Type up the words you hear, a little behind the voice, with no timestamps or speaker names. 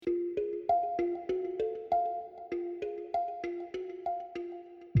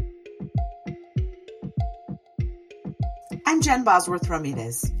Jen Bosworth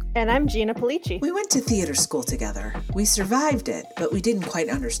Ramirez. And I'm Gina Polici. We went to theater school together. We survived it, but we didn't quite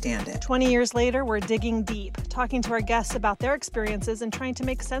understand it. 20 years later, we're digging deep, talking to our guests about their experiences and trying to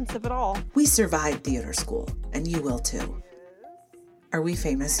make sense of it all. We survived theater school, and you will too. Are we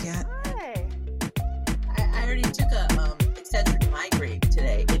famous yet? Hey. I already took a Excedrin migraine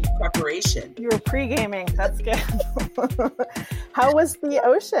today in preparation. You were pre-gaming. That's good. How was the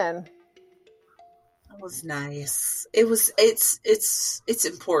ocean? It was nice. It's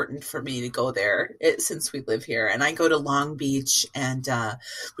important for me to go there since we live here, and I go to Long Beach, and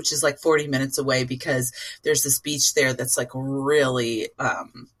which is like 40 minutes away, because there's this beach there that's like really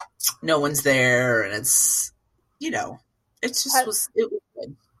no one's there, and it's it was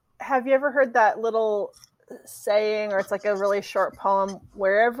good. Have you ever heard that little saying, or it's like a really short poem?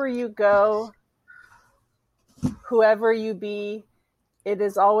 Wherever you go, whoever you be, it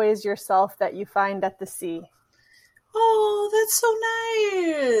is always yourself that you find at the sea. Oh, that's so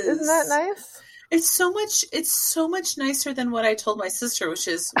nice. Isn't that nice? It's so much nicer than what I told my sister, which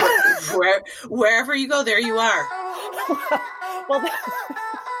is wherever you go, there you are. Well,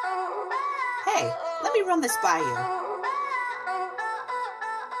 hey, let me run this by you.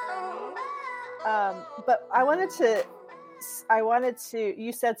 But I wanted to,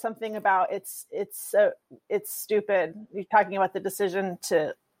 you said something about it's stupid. You're talking about the decision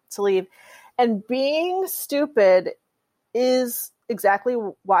to leave, and being stupid is exactly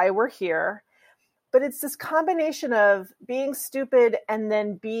why we're here. But it's this combination of being stupid and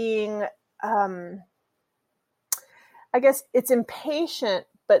then being, I guess it's impatient,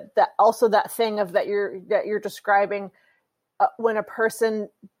 but that thing of that you're describing when a person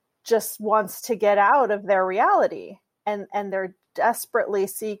just wants to get out of their reality. And they're desperately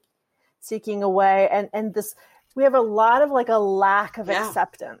seeking a way. And this, we have a lot of like a lack of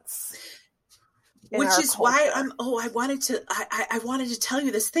acceptance. Which is why I wanted to tell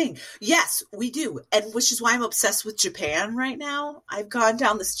you this thing. Yes, we do. And which is why I'm obsessed with Japan right now. I've gone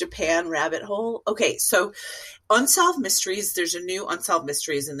down this Japan rabbit hole. Okay, so Unsolved Mysteries, there's a new Unsolved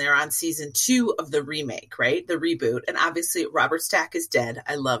Mysteries, and they're on season 2 of the remake, right? The reboot. And obviously Robert Stack is dead.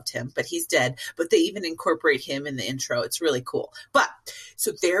 I loved him, but he's dead. But they even incorporate him in the intro. It's really cool. But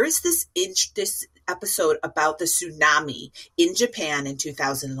so there is this episode about the tsunami in Japan in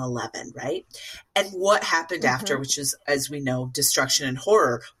 2011, right? And what happened after, which is, as we know, destruction and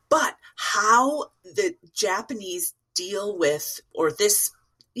horror. But how the Japanese deal with, or this,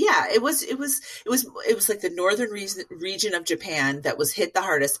 it was like the northern region of Japan that was hit the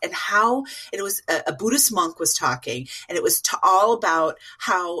hardest, and it was a Buddhist monk was talking, and it was all about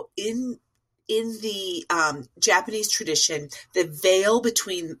how in the Japanese tradition, the veil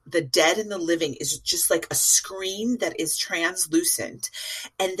between the dead and the living is just like a screen that is translucent,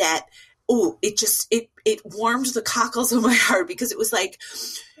 and that it warmed the cockles of my heart, because it was like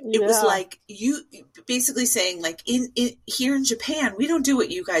you basically saying, like, in here in Japan, we don't do what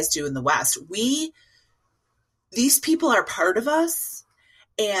you guys do in the West. These people are part of us.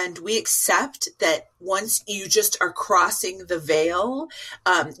 And we accept that once you just are crossing the veil,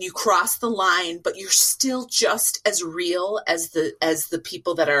 you cross the line, but you're still just as real as the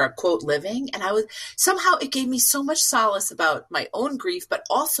people that are, quote, living. And somehow it gave me so much solace about my own grief, but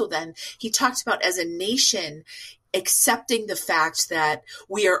also then he talked about, as a nation, accepting the fact that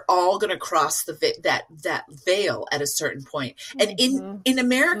we are all going to cross that veil at a certain point. And in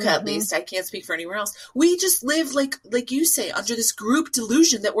America, at least, I can't speak for anywhere else, we just live like you say, under this group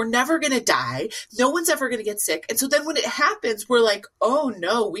delusion that we're never going to die. No one's ever going to get sick. And so then when it happens, we're like, oh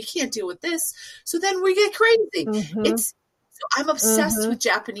no, we can't deal with this. So then we get crazy. So I'm obsessed with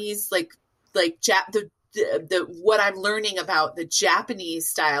Japanese, the what I'm learning about the Japanese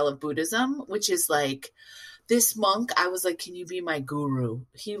style of Buddhism, which is like, this monk, I was like, can you be my guru?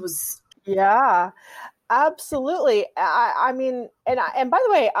 He was. Yeah, absolutely. I mean, and by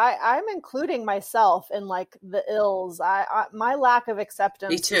the way, I'm including myself in like the ills. My lack of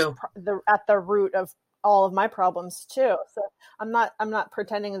acceptance. Me too. Is at the root of all of my problems too. So I'm not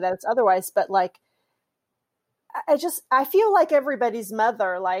pretending that it's otherwise, but like, I feel like everybody's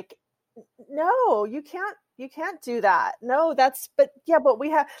mother, like, no, you can't do that. No, but we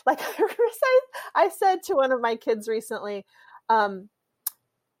have, like, I said to one of my kids recently, I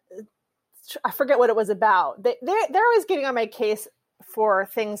forget what it was about. They're always getting on my case for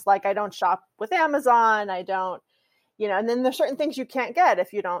things like, I don't shop with Amazon. I don't, and then there's certain things you can't get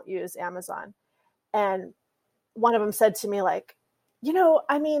if you don't use Amazon. And one of them said to me, like,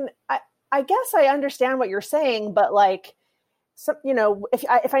 I mean, I guess I understand what you're saying, but like,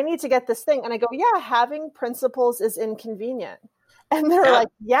 if I need to get this thing, and I go, yeah, having principles is inconvenient. And they're like,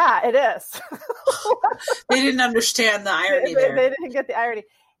 yeah, it is. They didn't understand the irony there. They didn't get the irony.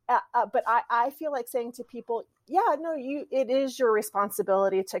 But I feel like saying to people, yeah, no, it is your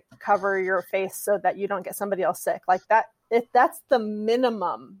responsibility to cover your face so that you don't get somebody else sick. Like that, if that's the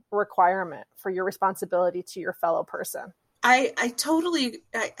minimum requirement for your responsibility to your fellow person. I totally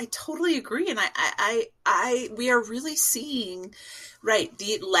agree. And we are really seeing, right,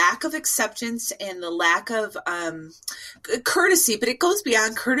 the lack of acceptance and the lack of courtesy, but it goes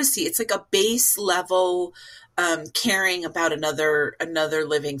beyond courtesy. It's like a base level caring about another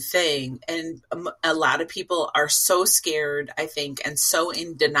living thing. And a lot of people are so scared, I think, and so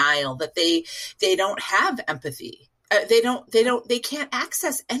in denial that they don't have empathy. They can't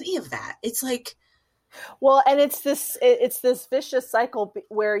access any of that. It's like, well, and it's this vicious cycle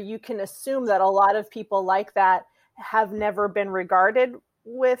where you can assume that a lot of people like that have never been regarded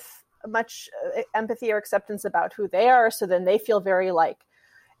with much empathy or acceptance about who they are. So then they feel very like,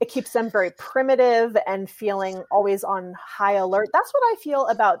 it keeps them very primitive and feeling always on high alert. That's what I feel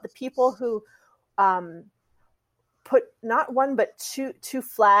about the people who put not one but two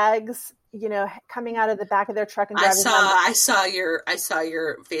flags, coming out of the back of their truck and driving. I saw your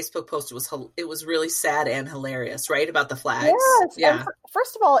Facebook post. It was really sad and hilarious, right? About the flags. Yes. Yeah.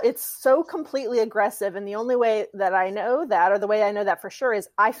 First of all, it's so completely aggressive. And the only way that I know that, or the way I know that for sure, is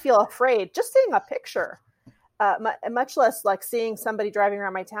I feel afraid just seeing a picture, much less like seeing somebody driving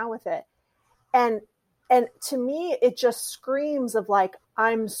around my town with it. And to me, it just screams of like,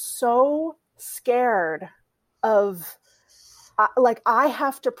 I'm so scared of, like, I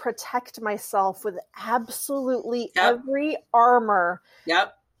have to protect myself with absolutely every armor.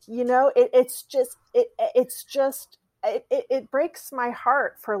 Yep. It breaks my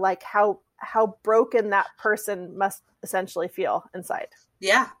heart for like how broken that person must essentially feel inside.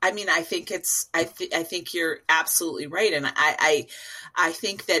 Yeah. I mean, I think think you're absolutely right. And I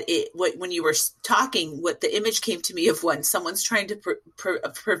think that when you were talking, what the image came to me of when someone's trying to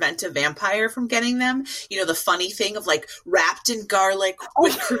prevent a vampire from getting them, the funny thing of like wrapped in garlic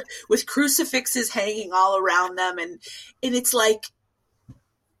with crucifixes hanging all around them. And it's like,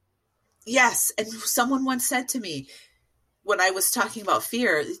 yes. And someone once said to me, when I was talking about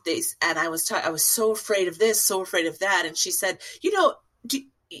fear, I was so afraid of this, so afraid of that. And she said,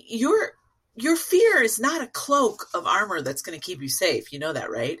 your fear is not a cloak of armor that's going to keep you safe. You know that,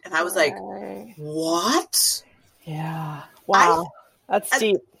 right? And I was like, what? Yeah. Wow. That's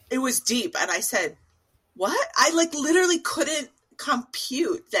deep. It was deep. And I said, what? I like literally couldn't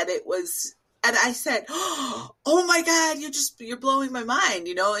compute that it was. And I said, oh my God, you're blowing my mind,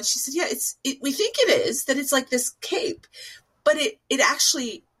 And she said, yeah, we think it is, that it's like this cape, but it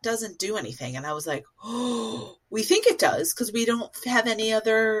actually doesn't do anything. And I was like, oh, we think it does because we don't have any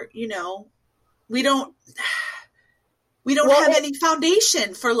other, we don't have any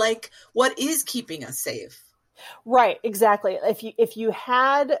foundation for like what is keeping us safe. Right. Exactly. If you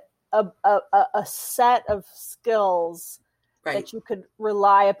had a set of skills that you could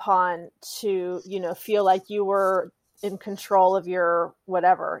rely upon to, feel like you were in control of your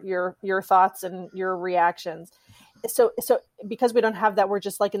whatever, your thoughts and your reactions. So because we don't have that, we're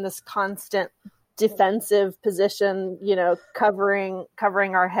just like in this constant defensive position, covering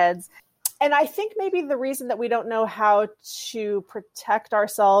our heads. And I think maybe the reason that we don't know how to protect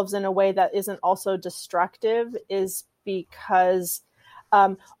ourselves in a way that isn't also destructive is because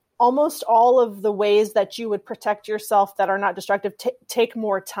almost all of the ways that you would protect yourself that are not destructive take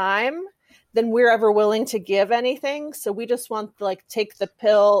more time than we're ever willing to give anything. So we just want to like take the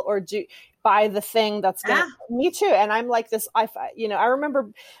pill or buy the thing that's going to, me too. And I'm like this, I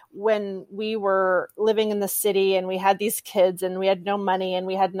remember when we were living in the city and we had these kids and we had no money and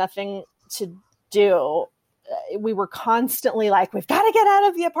we had nothing to do. We were constantly like, we've got to get out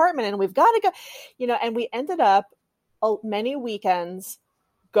of the apartment and we've got to go, and we ended up many weekends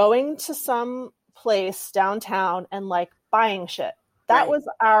going to some place downtown and like buying shit. That was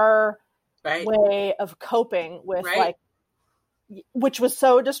our way of coping with like, which was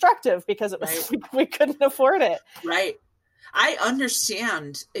so destructive because it was we couldn't afford it. Right. I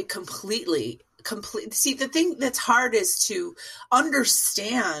understand it completely. See, the thing that's hard is to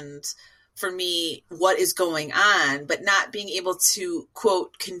understand for me what is going on, but not being able to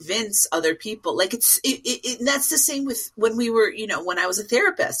quote convince other people. Like that's the same with when we were, when I was a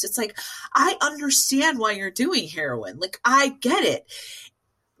therapist. It's like, I understand why you're doing heroin. Like I get it,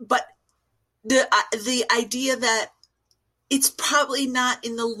 but the idea that it's probably not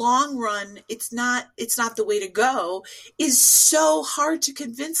in the long run, it's not the way to go, is so hard to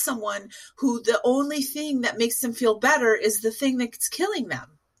convince someone who the only thing that makes them feel better is the thing that's killing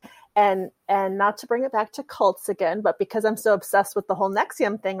them. And not to bring it back to cults again, but because I'm so obsessed with the whole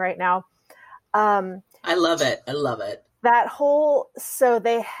NXIVM thing right now. I love it. I love it. That whole, so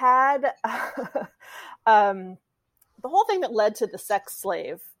they had the whole thing that led to the sex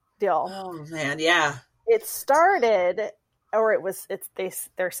slave deal. Oh man, yeah. It started, or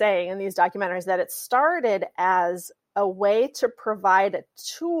they're saying in these documentaries that it started as a way to provide a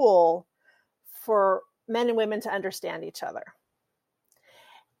tool for men and women to understand each other.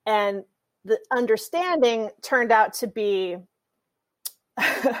 And the understanding turned out to be,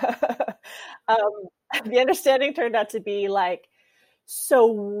 like,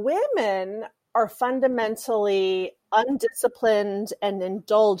 so women are fundamentally undisciplined and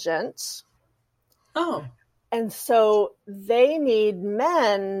indulgent. Oh. And so they need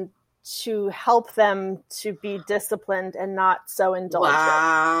men to help them to be disciplined and not so indulgent.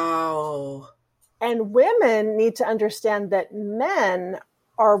 Wow. And women need to understand that men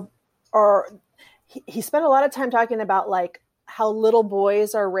are he spent a lot of time talking about like how little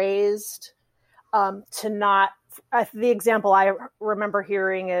boys are raised to not, the example I remember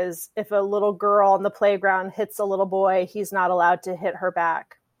hearing is if a little girl on the playground hits a little boy, he's not allowed to hit her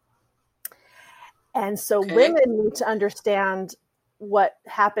back. And so women need to understand what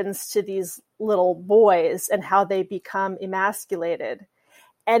happens to these little boys and how they become emasculated.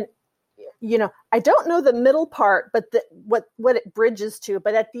 And, you know, I don't know the middle part, but what it bridges to,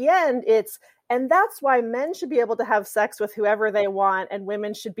 but at the end and that's why men should be able to have sex with whoever they want and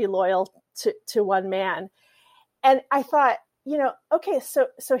women should be loyal to one man. And I thought, you know, okay,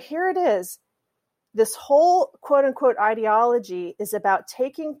 so here it is. This whole quote unquote ideology is about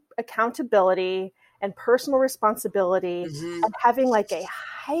taking accountability and personal responsibility and having like a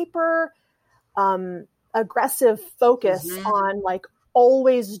hyper aggressive focus on like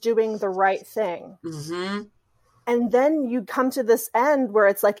always doing the right thing. And then you come to this end where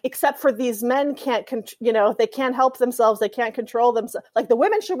it's like, except for these men can't, they can't help themselves. They can't control themselves. Like the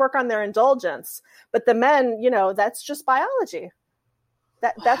women should work on their indulgence, but the men, that's just biology.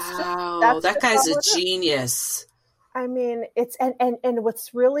 That's that guy's a genius. I mean, it's, and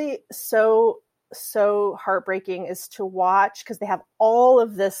what's really so heartbreaking is to watch, because they have all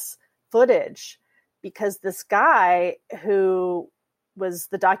of this footage, because this guy who was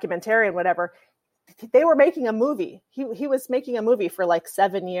the documentarian, whatever, they were making a movie. He was making a movie for like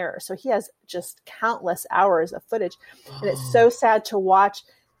 7 years. So he has just countless hours of footage. And it's so sad to watch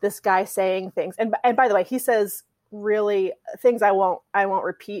this guy saying things. And by the way, he says really things I won't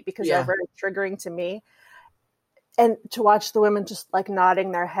repeat because they're very triggering to me. And to watch the women just like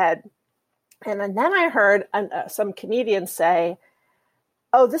nodding their head. And then I heard some comedians say,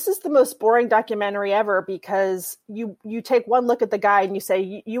 oh, this is the most boring documentary ever, because you take one look at the guy and you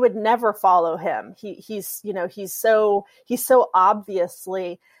say you would never follow him. He's so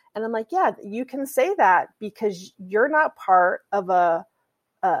obviously. And I'm like, yeah, you can say that because you're not part of a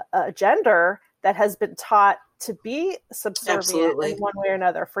gender that has been taught to be subservient in one way or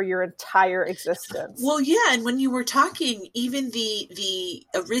another for your entire existence. Well, yeah, and when you were talking, even the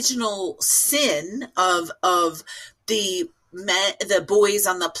original sin of the boys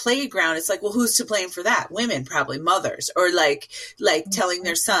on the playground, it's like, well, who's to blame for that? Women, probably mothers, or like telling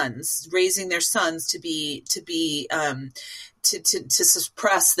their sons, raising their sons to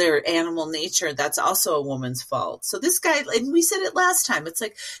suppress their animal nature. That's also a woman's fault. So this guy, and we said it last time, it's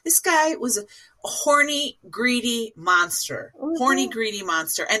like this guy was a horny, greedy monster,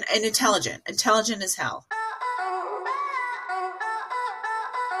 and intelligent as hell.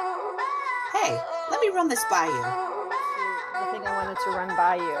 Hey, let me run this by you. The thing I wanted to run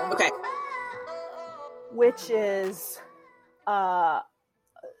by you. Okay. Which is,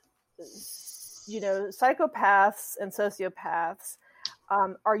 psychopaths and sociopaths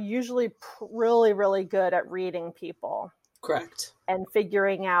are usually really, really good at reading people. Correct. And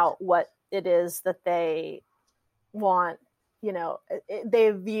figuring out what it is that they want.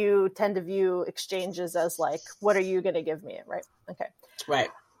 They tend to view exchanges as like, what are you going to give me? Right. Okay. Right.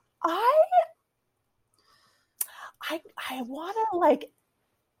 I want to like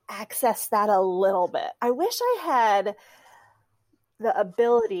access that a little bit. I wish I had the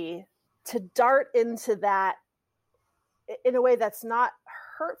ability to dart into that in a way that's not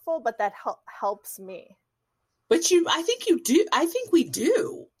hurtful, but that helps me. But I think you do. I think we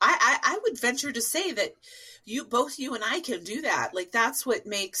do. I would venture to say that both you and I can do that. Like that's what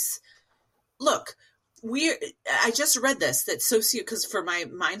makes. Look, I just read this because for my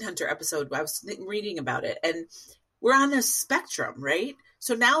Mindhunter episode, I was reading about it, and we're on a spectrum, right?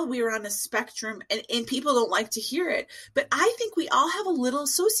 So now we're on a spectrum, and people don't like to hear it. But I think we all have a little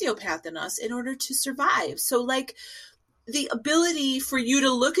sociopath in us in order to survive. So like, the ability for you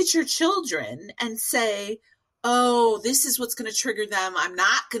to look at your children and say, oh, this is what's going to trigger them. I'm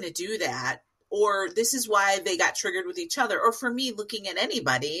not going to do that. Or this is why they got triggered with each other. Or for me, looking at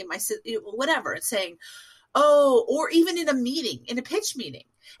anybody, whatever, and saying, oh, or even in a meeting, in a pitch meeting,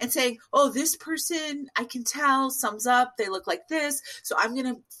 and saying, oh, this person, I can tell, sums up, they look like this, so I'm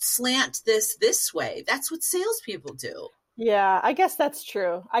going to slant this way. That's what salespeople do. Yeah, I guess that's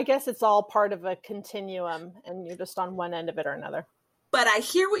true. I guess it's all part of a continuum, and you're just on one end of it or another. But I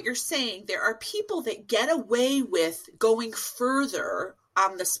hear what you're saying. There are people that get away with going further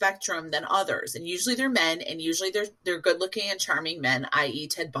on the spectrum than others. And usually they're men, and usually they're good looking and charming men, i.e.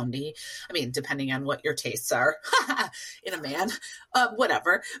 Ted Bundy. I mean, depending on what your tastes are in a man,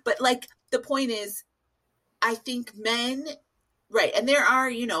 whatever. But like, the point is, I think men, right. And there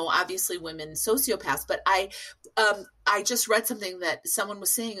are, obviously women sociopaths, but I just read something that someone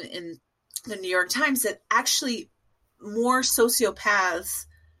was saying in the New York Times that actually more sociopaths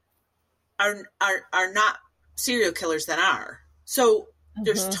are not serial killers than are. So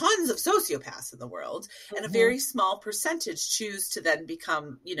there's tons of sociopaths in the world, and a very small percentage choose to then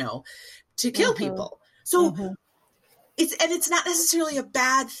become, to kill people. So it's not necessarily a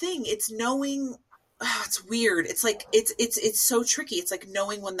bad thing. It's knowing, it's weird. It's like, it's so tricky. It's like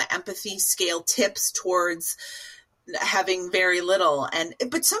knowing when the empathy scale tips towards having very little.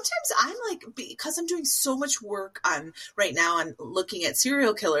 But sometimes I'm like, because I'm doing so much work right now on looking at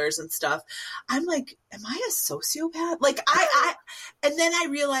serial killers and stuff, I'm like, am I a sociopath? Like and then I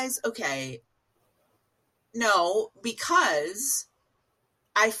realize, okay, no, because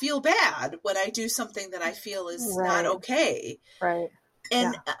I feel bad when I do something that I feel is not okay. Right.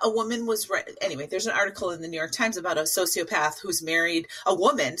 And a woman was anyway, there's an article in the New York Times about a sociopath who's married a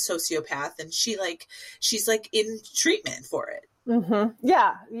woman sociopath, and she's like in treatment for it.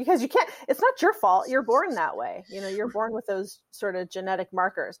 Yeah, because you can't, it's not your fault. You're born that way. You're born with those sort of genetic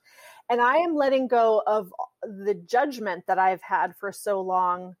markers. And I am letting go of the judgment that I've had for so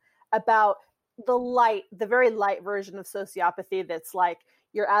long about the very light version of sociopathy. That's like,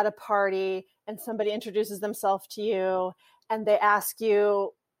 you're at a party and somebody introduces themselves to you, and they ask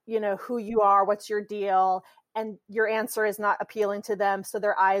you, who you are, what's your deal, and your answer is not appealing to them. So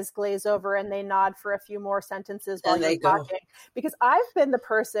their eyes glaze over and they nod for a few more sentences while you're talking. Because I've been the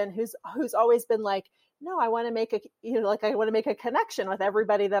person who's always been like, no, I want to make I want to make a connection with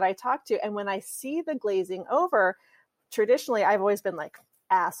everybody that I talk to. And when I see the glazing over, traditionally, I've always been like,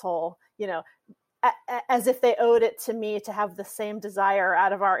 asshole, as if they owed it to me to have the same desire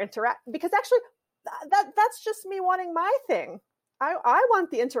out of our interaction. Because actually, that's just me wanting my thing. I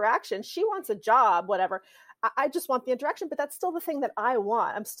want the interaction. She wants a job, whatever. I just want the interaction, but that's still the thing that I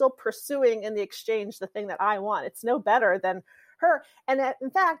want. I'm still pursuing in the exchange the thing that I want. It's no better than her. And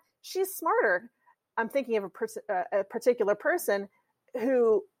in fact, she's smarter. I'm thinking of a particular person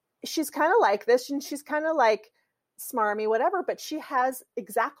who she's kind of like this, and she's kind of like smarmy, whatever, but she has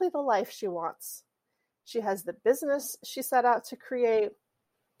exactly the life she wants. She has the business she set out to create.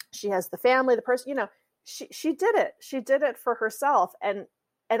 She has the family, the person, she did it. She did it for herself. And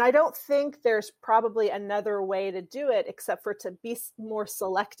I don't think there's probably another way to do it except for to be more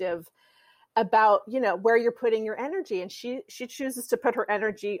selective about, where you're putting your energy. And she chooses to put her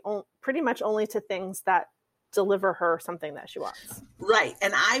energy pretty much only to things that deliver her something that she wants. Right.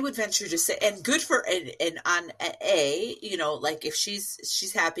 And I would venture to say, and good for, and on like if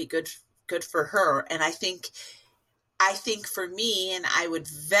she's happy, good for her. And I think for me, and I would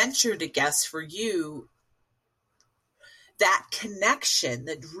venture to guess for you, that connection,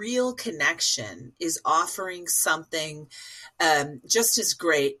 that real connection, is offering something just as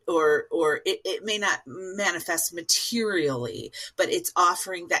great, or it may not manifest materially, but it's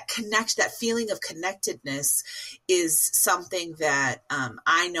offering that that feeling of connectedness is something that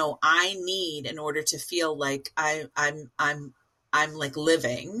I know I need in order to feel like I'm like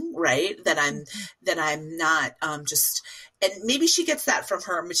living, right? That I'm not just, and maybe she gets that from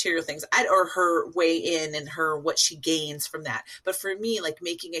her material things, or her way in, and what she gains from that. But for me, like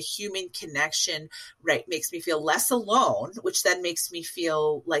making a human connection, right, makes me feel less alone, which then makes me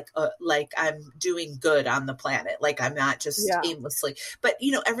feel like I'm doing good on the planet. Like I'm not just aimlessly, but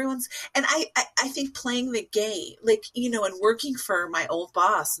everyone's, and I think playing the game, like, and working for my old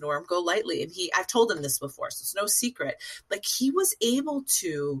boss, Norm Golightly, and I've told him this before, so it's no secret. Like he was able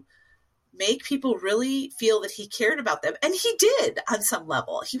to make people really feel that he cared about them. And he did on some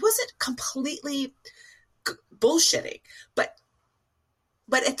level. He wasn't completely bullshitting, but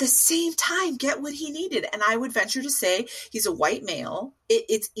at the same time, get what he needed. And I would venture to say he's a white male.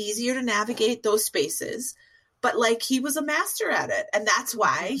 It's easier to navigate those spaces, but like he was a master at it. And that's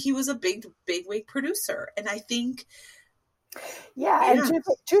why he was a big wig producer. And I think Yeah, and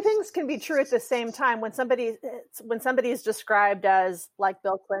two things can be true at the same time. When somebody is described as like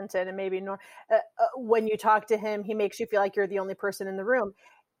Bill Clinton, and maybe when you talk to him, he makes you feel like you're the only person in the room.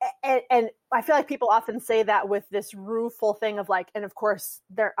 And I feel like people often say that with this rueful thing of like, and of course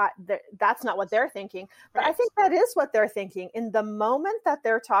that's not what they're thinking. But I think that is what they're thinking. In the moment that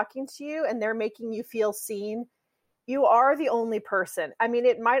they're talking to you and they're making you feel seen, you are the only person. I mean,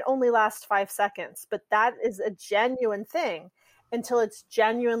 it might only last 5 seconds, but that is a genuine thing until it's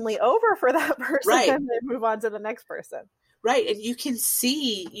genuinely over for that person, and they move on to the next person. Right. And you can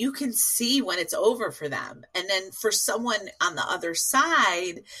see when it's over for them. And then for someone on the other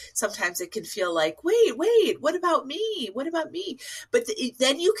side, sometimes it can feel like, wait, what about me? What about me? But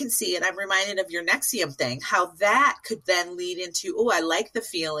then you can see, and I'm reminded of your NXIVM thing, how that could then lead into, I like the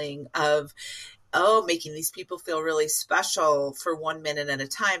feeling of, making these people feel really special for 1 minute at a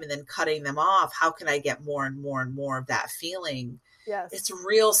time and then cutting them off. How can I get more and more and more of that feeling? Yes. It's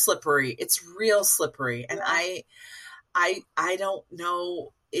real slippery. And I don't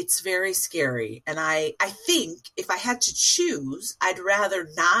know. It's very scary. And I think if I had to choose, I'd rather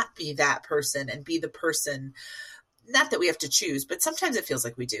not be that person and be the person, not that we have to choose, but sometimes it feels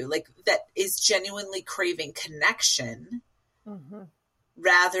like we do, like that is genuinely craving connection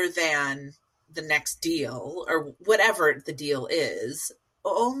rather than the next deal or whatever the deal is,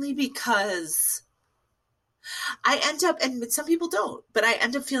 only because I end up, and some people don't, but I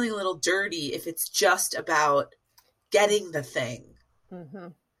end up feeling a little dirty if it's just about getting the thing. Yeah.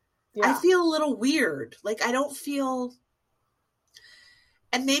 I feel a little weird. Like I don't feel,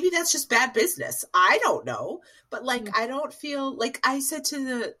 and maybe that's just bad business. I don't know, but like, I don't feel like I said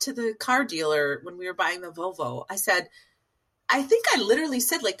to the car dealer when we were buying the Volvo, I think I literally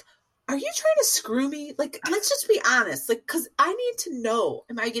said like, are you trying to screw me? Like, let's just be honest. Like, cause I need to know,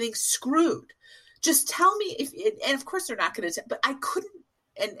 am I getting screwed? Just tell me if, and of course they're not going to, but I couldn't.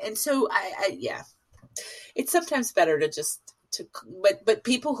 And so yeah, it's sometimes better but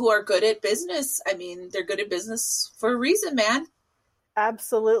people who are good at business, I mean, they're good at business for a reason, man.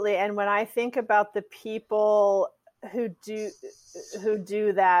 Absolutely. And when I think about the people who do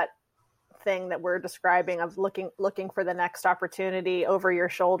that thing that we're describing of looking for the next opportunity over your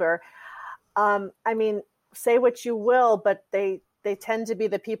shoulder, I mean, say what you will, but they tend to be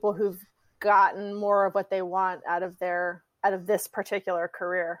the people who've gotten more of what they want out of this particular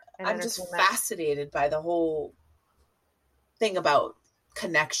career. I'm just fascinated by the whole thing about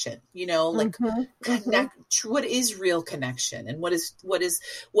connection, like what is real connection and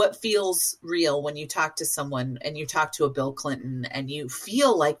what feels real when you talk to someone and you talk to a Bill Clinton and you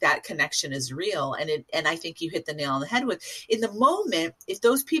feel like that connection is real. And I think you hit the nail on the head with, in the moment, if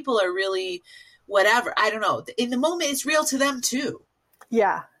those people are really whatever, I don't know, in the moment it's real to them too.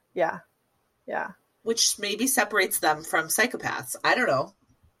 Yeah. Which maybe separates them from psychopaths. I don't know.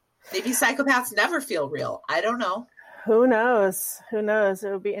 Maybe psychopaths never feel real. I don't know. Who knows? It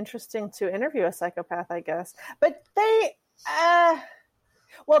would be interesting to interview a psychopath, I guess. But the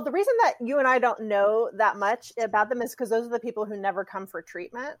reason that you and I don't know that much about them is because those are the people who never come for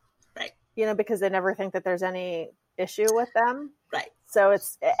treatment. Right. Because they never think that there's any issue with them. Right. So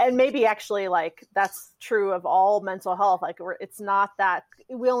and maybe actually like that's true of all mental health. Like it's not that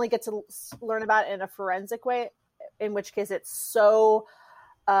we only get to learn about it in a forensic way, in which case it's so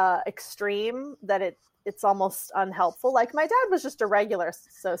extreme that it's almost unhelpful. Like my dad was just a regular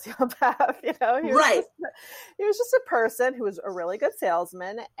sociopath, He was just a person who was a really good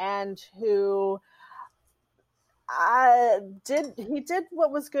salesman and who did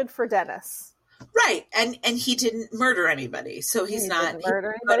what was for Dennis. Right. And he didn't murder anybody. So he didn't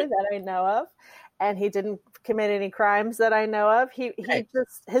murder anybody that I know of. And he didn't commit any crimes that I know of.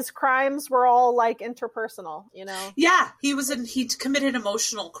 His crimes were all like interpersonal, Yeah. He committed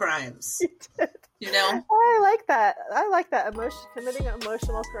emotional crimes. He did. I like that. Committing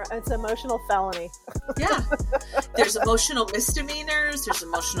emotional crime. It's an emotional felony. Yeah. There's emotional misdemeanors. There's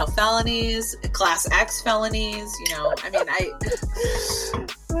emotional felonies, class X felonies,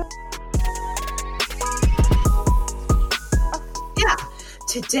 Yeah.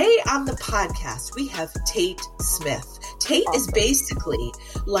 Today on the podcast, we have Tate Smith. Tate is basically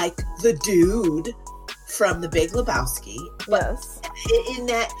like the dude from The Big Lebowski. Yes. In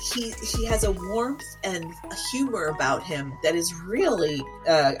that he has a warmth and a humor about him that is really,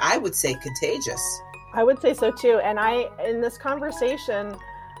 I would say, contagious. I would say so too. And in this conversation,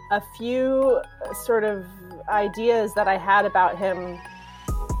 a few sort of ideas that I had about him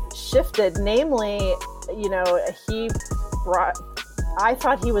shifted. Namely, I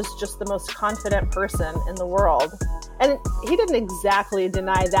thought he was just the most confident person in the world. And he didn't exactly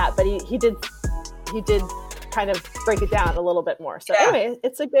deny that, but he did kind of break it down a little bit more. So anyway,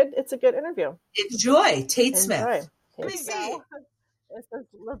 it's a good interview. Enjoy. Tate Smith. Let me see. This is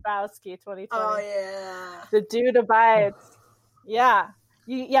Lebowski 2020. Oh yeah. The dude abides. Yeah.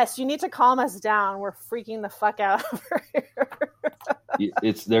 You need to calm us down. We're freaking the fuck out over here.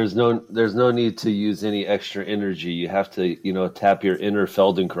 There's no need to use any extra energy. You have to, tap your inner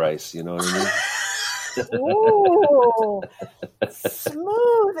Feldenkrais, you know what I mean? Ooh,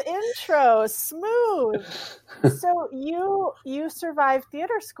 smooth intro, smooth. So you survived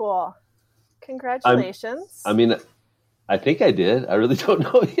theater school. Congratulations. I think I did. I really don't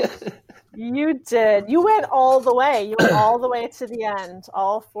know yet. You did. You went all the way. You went all the way to the end,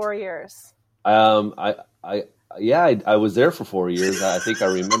 all 4 years. I was there for 4 years. I think I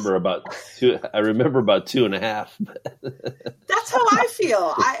remember about 2.5. That's how I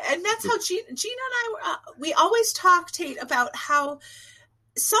feel. And that's how Gina and I, we always talk, Tate, about how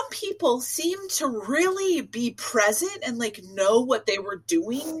some people seem to really be present and like know what they were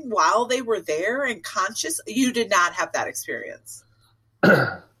doing while they were there and conscious. You did not have that experience.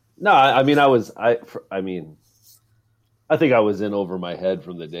 No, I think I was in over my head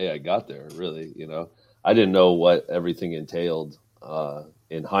from the day I got there, really, I didn't know what everything entailed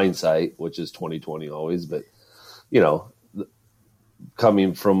in hindsight, which is 2020 always, but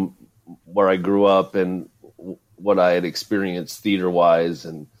coming from where I grew up and what I had experienced theater wise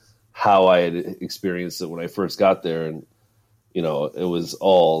and how I had experienced it when I first got there. And, it was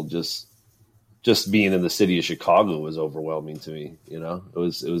all just being in the city of Chicago was overwhelming to me. It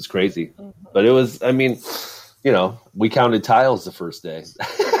was crazy, but it was, we counted tiles the first day.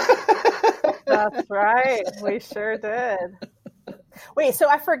 That's right. We sure did. Wait, so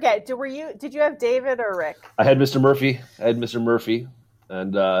I forget. Did you have David or Rick? I had Mr. Murphy.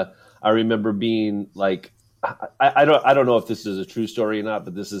 And I remember being like, I don't know if this is a true story or not,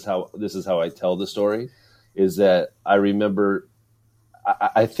 but this is how I tell the story, is that I remember,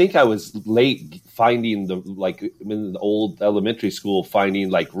 I think I was late finding in the old elementary school, finding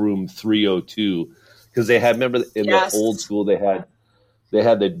like room 302, because they had, remember in the old school, they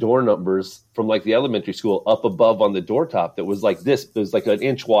had the door numbers from like the elementary school up above on the door top that was like this. It was like an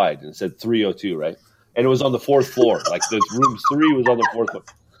inch wide and it said 302, right? And it was on the fourth floor. Like the room 3 was on the fourth floor.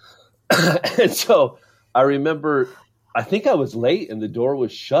 And so I remember, I think I was late and the door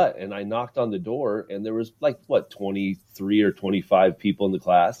was shut and I knocked on the door and there was 23 or 25 people in the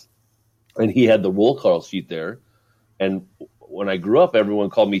class. And he had the roll call sheet there. And when I grew up, everyone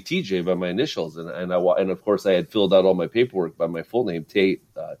called me TJ by my initials. And of course I had filled out all my paperwork by my full name, Tate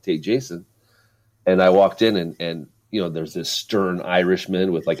Jason. And I walked in and there's this stern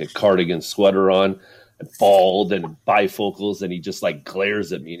Irishman with like a cardigan sweater on, and bald and bifocals, and he just like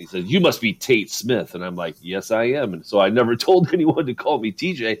glares at me and he says, "You must be Tate Smith." And I'm like, "Yes, I am." And so I never told anyone to call me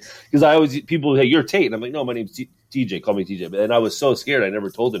TJ, because people say, "You're Tate." And I'm like, "No, my name's TJ. Call me TJ." And I was so scared, I never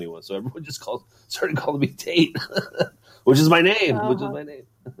told anyone. So everyone just started calling me Tate, which is my name.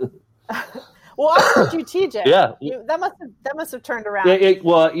 Well, I called you TJ. Yeah, that must have turned around.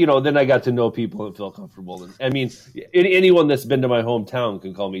 Then I got to know people and feel comfortable. And I mean, anyone that's been to my hometown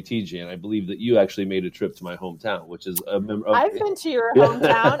can call me TJ. And I believe that you actually made a trip to my hometown, which is I've been to your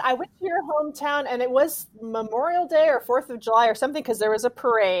hometown. I went to your hometown, and it was Memorial Day or 4th of July or something, because there was a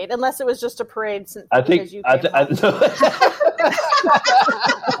parade. Unless it was just a parade.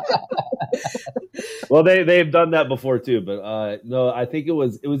 Well, they've done that before too, but no, I think it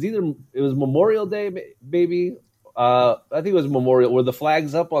was Memorial Day, maybe. I think it was Memorial. Were the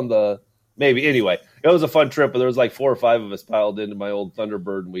flags up on the maybe? Anyway, it was a fun trip, but there was like 4 or 5 of us piled into my old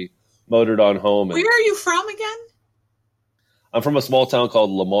Thunderbird, and we motored on home. Where are you from again? I'm from a small town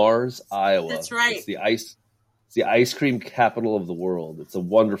called Lamars, Iowa. That's right. It's the ice cream capital of the world. It's a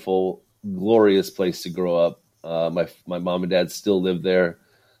wonderful, glorious place to grow up. My mom and dad still live there.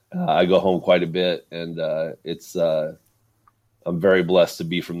 I go home quite a bit, and I'm very blessed to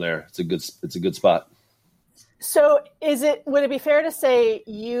be from there. It's a good spot. So would it be fair to say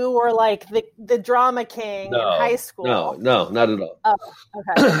you were like the drama king in high school? No, not at all. Oh,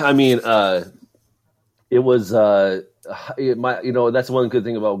 okay. I mean, it was, that's one good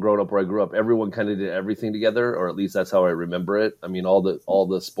thing about growing up where I grew up. Everyone kind of did everything together, or at least that's how I remember it. I mean, all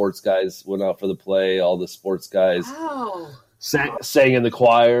the sports guys went out for the play. All the sports guys. Wow. Sang in the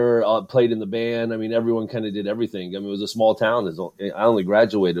choir, played in the band. I mean, everyone kind of did everything. I mean, it was a small town. I only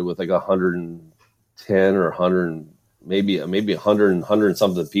graduated with like 110 or 100, maybe 100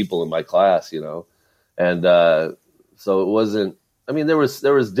 something people in my class, and so it wasn't. I mean, there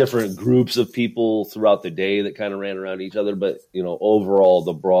was different groups of people throughout the day that kind of ran around each other, but overall,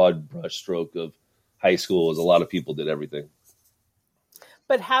 the broad brushstroke of high school was a lot of people did everything.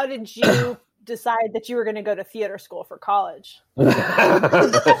 But how did you decide that you were going to go to theater school for college? Well,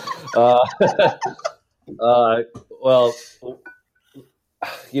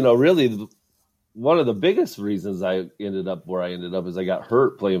 really, one of the biggest reasons I ended up where I ended up is I got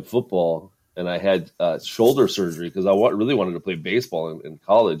hurt playing football, and I had shoulder surgery because I really wanted to play baseball in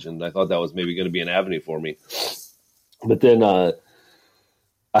college, and I thought that was maybe going to be an avenue for me. But then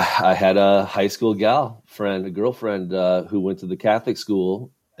I had a high school girlfriend who went to the Catholic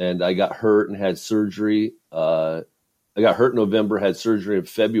school, and I got hurt and had surgery. I got hurt in November, had surgery in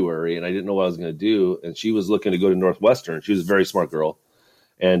February, and I didn't know what I was going to do. And she was looking to go to Northwestern. She was a very smart girl,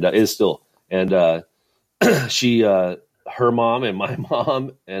 and is still. And her mom and my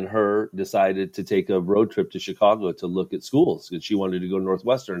mom and her decided to take a road trip to Chicago to look at schools because she wanted to go to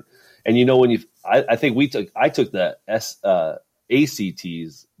Northwestern. And I think I took the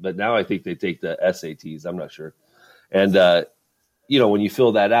ACTs, but now I think they take the SATs. I'm not sure. And when you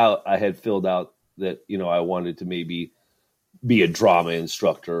fill that out, I had filled out that I wanted to maybe be a drama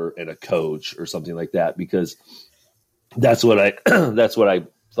instructor and a coach or something like that because that's what I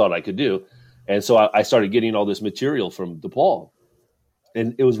thought I could do. And so I started getting all this material from DePaul,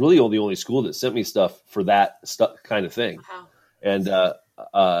 and it was really the only school that sent me stuff for that kind of thing. Wow. And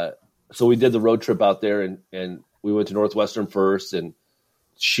so we did the road trip out there, and we went to Northwestern first, and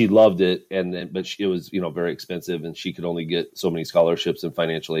she loved it. But it was very expensive, and she could only get so many scholarships and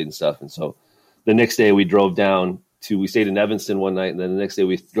financial aid and stuff. And so the next day we drove down we stayed in Evanston one night, and then the next day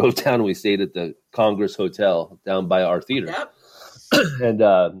we drove down and we stayed at the Congress Hotel down by our theater. Yep. And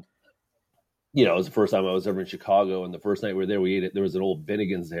it was the first time I was ever in Chicago, and the first night we were there, we ate it. There was an old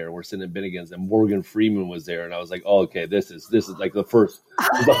Bennigan's there. We're sitting at Bennigan's, and Morgan Freeman was there, and I was like, "Oh, okay, this is like the first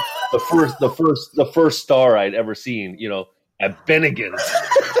star I'd ever seen, at Bennigan's."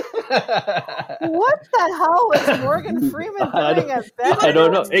 What the hell was Morgan Freeman doing at Bennigan's? I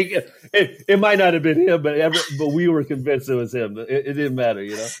don't know. It might not have been him, but we were convinced it was him. It didn't matter,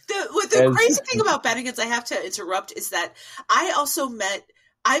 The crazy thing about Bennigan's, I have to interrupt, is that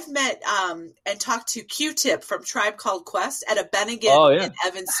I've met and talked to Q-Tip from Tribe Called Quest at a Bennigan in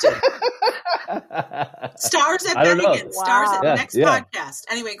Evanston. Stars at Bennigan. Wow. Stars at the next podcast.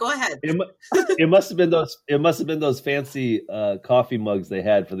 Anyway, go ahead. It must have been those. It must have been those fancy coffee mugs they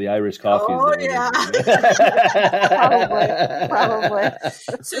had for the Irish coffees. Oh yeah, probably.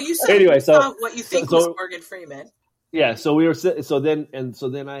 So you said what you think was Morgan Freeman. Yeah. So we were. So then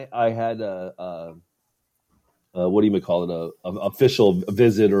I had what do you call it? A official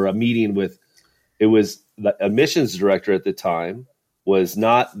visit or a meeting with. It was the admissions director at the time was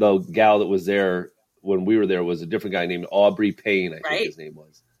not the gal that was there when we were there. It was a different guy named Aubrey Payne. I think his name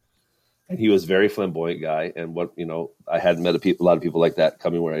was, and he was a very flamboyant guy. And I hadn't met a lot of people like that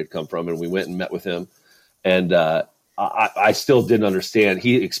coming where I'd come from, and we went and met with him. And I still didn't understand.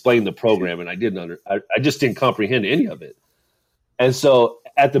 He explained the program, and I just didn't comprehend any of it. And so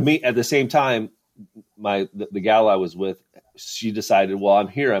at the same time, the gal I was with, she decided, well, I'm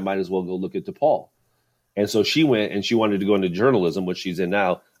here, I might as well go look at DePaul. And so she went, and she wanted to go into journalism, which she's in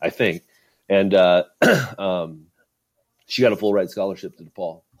now, I think. And she got a full ride scholarship to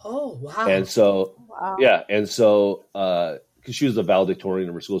DePaul. Oh, wow. And so, because she was a valedictorian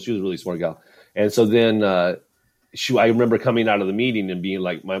in her school, she was a really smart gal. And so then I remember coming out of the meeting and being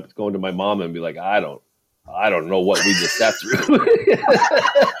like, going to my mom and be like, I don't know what we just sat through.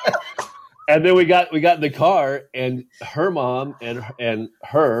 And then we got in the car, and her mom and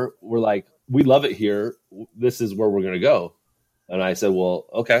her were like, we love it here. This is where we're going to go. And I said, well,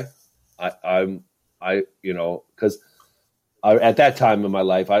 okay. Because at that time in my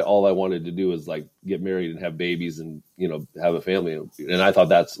life, all I wanted to do was like get married and have babies and, have a family. And I thought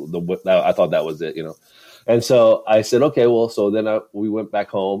that was it, And so I said, okay, well, so then we went back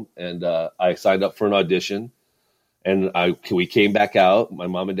home, and I signed up for an audition. And we came back out. My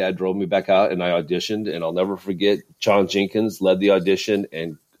mom and dad drove me back out, and I auditioned. And I'll never forget, John Jenkins led the audition.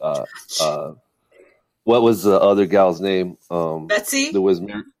 And what was the other gal's name? Betsy? That was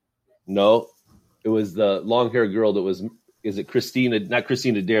married. No, it was the long-haired girl that was. Is it Christina? Not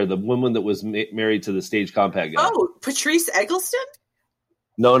Christina Dare, the woman that was married to the Stage Compact guy. Oh, Patrice Eggleston?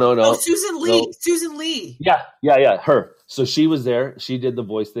 No. Oh, Susan Lee. No. Susan Lee. Yeah, her. So she was there. She did the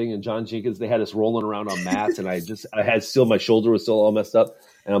voice thing, and John Jenkins. They had us rolling around on mats, and I had my shoulder was still all messed up,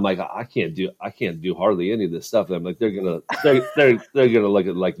 and I'm like, I can't do hardly any of this stuff. And I'm like, they're gonna look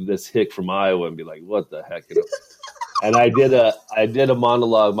at like this hick from Iowa and be like, what the heck, And I did a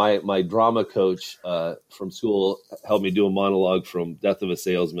monologue. My drama coach from school helped me do a monologue from Death of a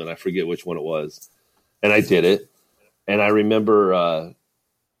Salesman. I forget which one it was, and I did it. And I remember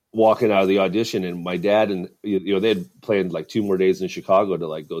walking out of the audition, and my dad and they had planned like 2 more days in Chicago to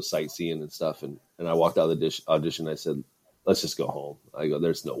like go sightseeing and stuff, and I walked out of the audition. I said, let's just go home. I go,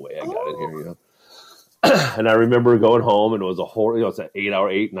 there's no way I got in here, And I remember going home, and it was a whole, it's an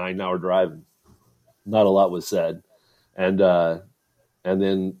 9 hour drive. Not a lot was said, and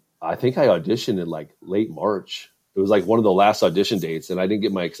then I think I auditioned in like late March. It was like one of the last audition dates, and I didn't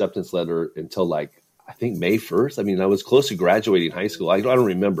get my acceptance letter until like I think May 1st. I mean, I was close to graduating high school. I don't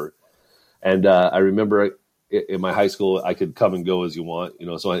remember. And I remember in my high school, I could come and go as you want,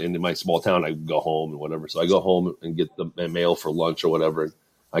 so in my small town, I could go home and whatever. So I go home and get the mail for lunch or whatever. And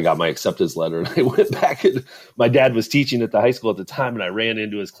I got my acceptance letter, and I went back, and my dad was teaching at the high school at the time, and I ran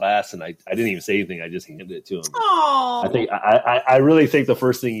into his class, and I didn't even say anything. I just handed it to him. Aww. I really think the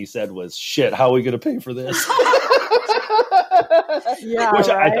first thing he said was, shit, how are we going to pay for this? Yeah, which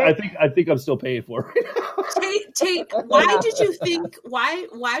right? I think I'm still paying for right now. Tate, why did you think? Why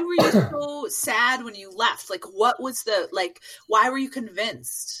were you so sad when you left? Like, what was why were you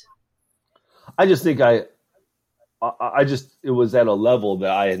convinced? I just think it was at a level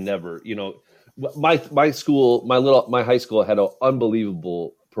that I had never. My high school had an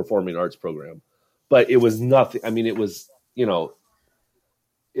unbelievable performing arts program, but it was nothing. I mean, it was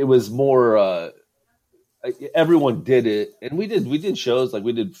it was more. Everyone did it, and we did shows, like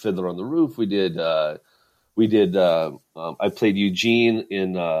we did Fiddler on the Roof. We did. I played Eugene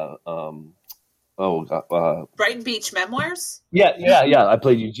in. Brighton Beach Memoirs. Yeah. I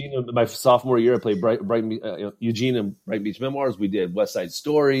played Eugene in my sophomore year. I played Eugene in Brighton Beach Memoirs. We did West Side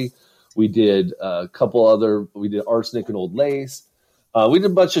Story. We did a couple other. We did Arsenic and Old Lace. We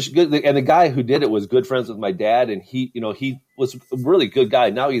did a bunch of good, and the guy who did it was good friends with my dad, and he was a really good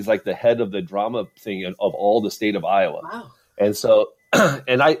guy. Now he's like the head of the drama thing of all the state of Iowa. Wow. And so,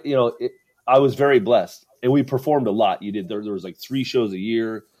 and I was very blessed, and we performed a lot. There was like 3 shows a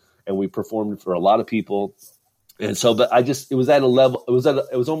year, and we performed for a lot of people. And so, but it was at a level. It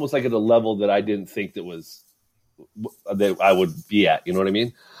was almost like at a level that I didn't think that I would be at. You know what I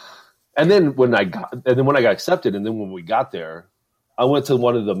mean? And then when I got accepted, and then when we got there, I went to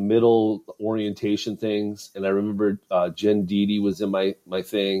one of the middle orientation things, and I remember Jen Deedy was in my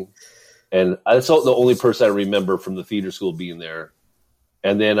thing, and that's the only person I remember from the theater school being there.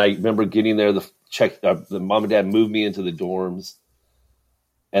 And then I remember getting there. The mom and dad moved me into the dorms,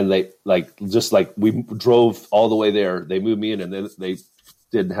 and they we drove all the way there. They moved me in, and then they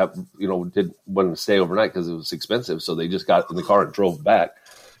didn't want to stay overnight because it was expensive. So they just got in the car and drove back.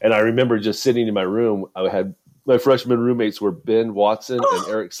 And I remember just sitting in my room. I had my freshman roommates were Ben Watson and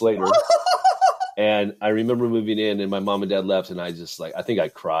Eric Slater. And I remember moving in, and my mom and dad left, and I just I think I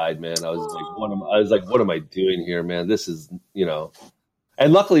cried, man. I was like, what am I doing here, man? This is,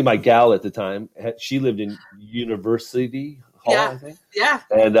 And luckily, my gal at the time, she lived in University Hall, I think. Yeah.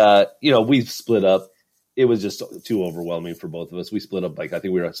 And we split up. It was just too overwhelming for both of us. We split up I think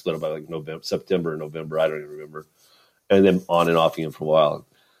we were split up by September or November. I don't even remember. And then on and off again for a while.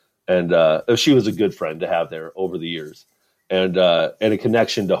 And she was a good friend to have there over the years, and a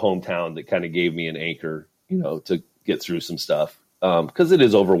connection to hometown that kind of gave me an anchor, to get through some stuff. Because it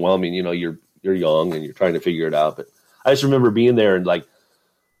is overwhelming, you're young and you're trying to figure it out. But I just remember being there, and I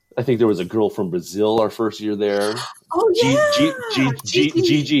think there was a girl from Brazil our first year there. Oh yeah,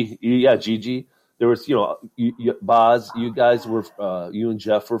 Gigi. Yeah, Gigi. There was, Boz. You guys were, you and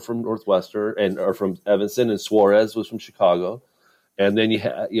Jeff were from Northwestern and are from Evanston, and Suarez was from Chicago. And then you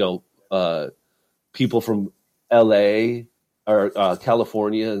had, people from L.A. or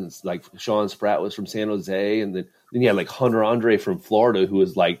California, and like Sean Spratt was from San Jose, and then you had like Hunter Andre from Florida, who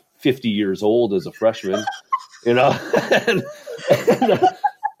was like 50 years old as a freshman, and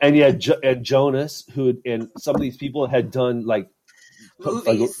you had and Jonas, and some of these people had done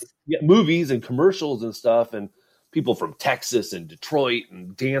movies and commercials and stuff, and people from Texas and Detroit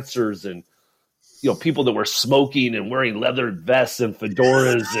and dancers and. People that were smoking and wearing leather vests and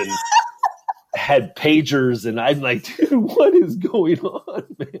fedoras and had pagers. And I'm like, dude, what is going on,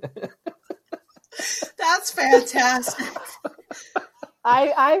 man? That's fantastic.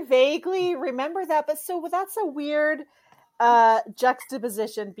 I vaguely remember that, but that's a weird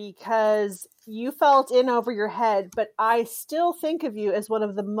juxtaposition, because you felt in over your head, but I still think of you as one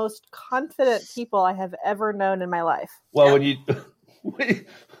of the most confident people I have ever known in my life. Well,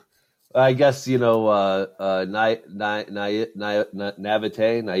 I guess, naivety. How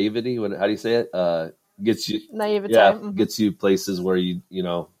do you say it? Gets you naivete. Yeah, gets you places where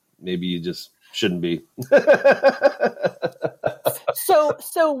maybe you just shouldn't be.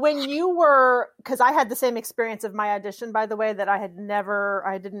 So when you were, because I had the same experience of my audition, by the way, that I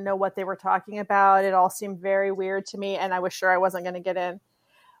didn't know what they were talking about. It all seemed very weird to me, and I was sure I wasn't going to get in.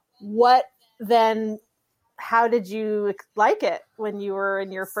 what then, how did you like it when you were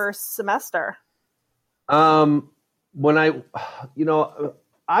in your first semester? When I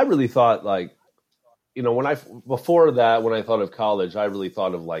really thought like, before that, when I thought of college, I really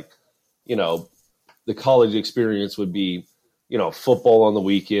thought of like, the college experience would be, football on the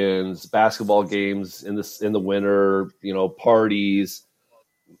weekends, basketball games in the winter, parties,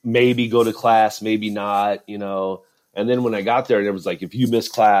 maybe go to class, maybe not, And then when I got there, it was like, if you miss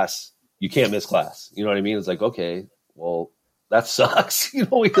class, you can't miss class. You know what I mean? It's like, okay, well, that sucks,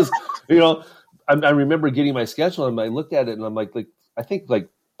 because, I remember getting my schedule and I looked at it and I'm like, I think like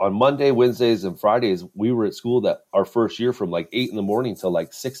on Monday, Wednesdays, and Fridays, we were at school that our first year from like 8 a.m. till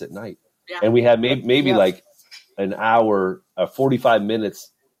like 6 p.m. Yeah. And we had maybe like an hour, 45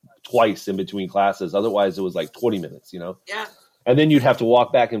 minutes twice in between classes. Otherwise it was like 20 minutes, Yeah. And then you'd have to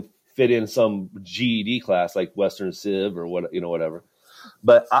walk back and fit in some GED class like Western Civ or whatever.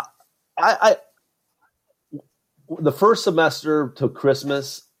 But I the first semester to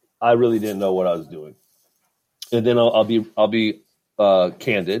Christmas, I really didn't know what I was doing. And then I'll be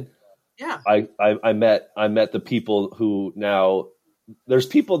candid. Yeah. I met the people who now, there's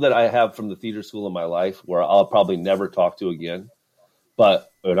people that I have from the theater school in my life where I'll probably never talk to again. But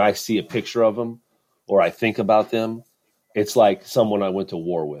when I see a picture of them or I think about them, it's like someone I went to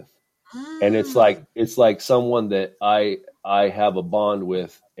war with. And it's like someone that I have a bond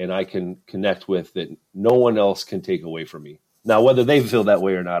with and I can connect with that no one else can take away from me. Now, whether they feel that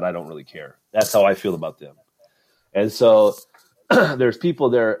way or not, I don't really care. That's how I feel about them. And so there's people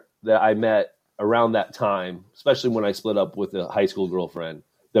there that I met around that time, especially when I split up with a high school girlfriend,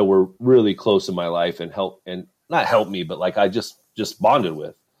 that were really close in my life and not help me, but like I just bonded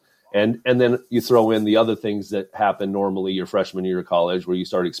with. And then you throw in the other things that happen normally your freshman year of college, where you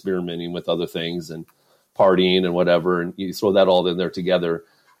start experimenting with other things and partying and whatever, and you throw that all in there together,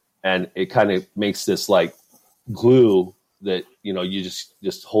 and it kind of makes this like glue that you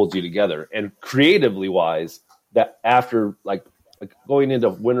just holds you together. And creatively wise, that after like going into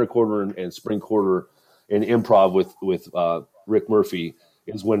winter quarter and spring quarter in improv with Rick Murphy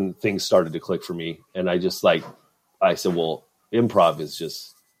is when things started to click for me. And I said, well, improv is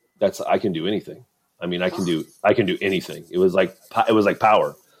just, I can do anything. I mean, I can do anything. It was like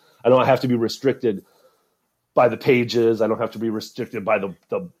power. I don't have to be restricted by the pages. I don't have to be restricted by the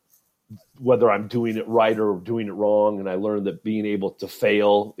whether I'm doing it right or doing it wrong. And I learned that being able to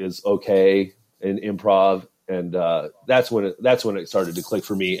fail is okay in improv. And that's when it started to click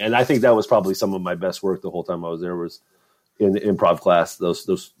for me. And I think that was probably some of my best work the whole time I was there was in the improv class,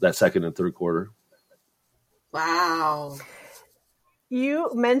 that second and third quarter. Wow.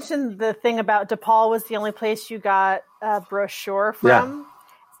 You mentioned the thing about DePaul was the only place you got a brochure from. Yeah.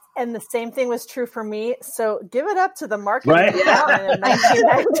 And the same thing was true for me. So give it up to the marketing department in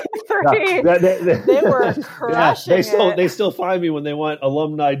 1993. No, they were crushing it. They still find me when they want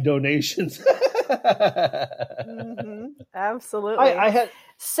alumni donations. Mm-hmm. Absolutely. I had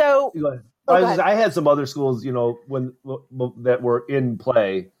I had some other schools, when that were in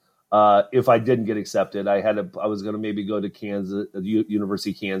play. If I didn't get accepted, I was going to maybe go to Kansas,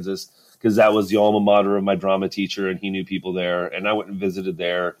 University of Kansas, because that was the alma mater of my drama teacher, and he knew people there. And I went and visited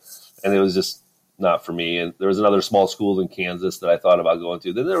there, and it was just not for me. And there was another small school in Kansas that I thought about going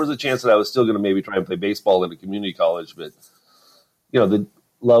to. Then there was a chance that I was still going to maybe try and play baseball at a community college, but the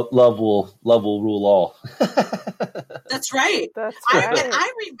love will rule all. That's right. That's right.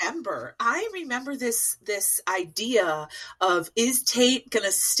 I remember this idea of, is Tate going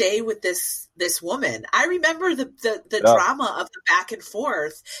to stay with this woman? I remember the drama of the back and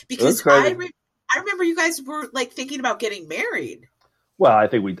forth, because I remember you guys were like thinking about getting married. Well, I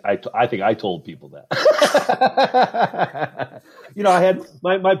think I told people that. I had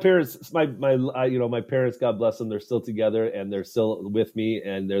my parents, my parents, God bless them, they're still together and they're still with me,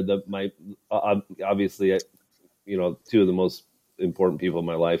 and they're obviously, two of the most important people in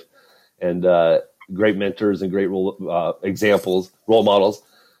my life, and great mentors and great role models.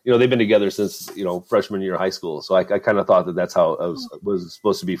 They've been together since freshman year of high school, so I kind of thought that's how it was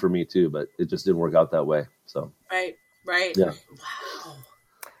supposed to be for me too, but it just didn't work out that way. So Right. Yeah. Wow.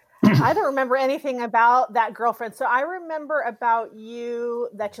 I don't remember anything about that girlfriend. So I remember about you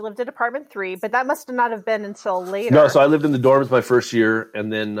that you lived in apartment 3, but that must not have been until later. No, so I lived in the dorms my first year,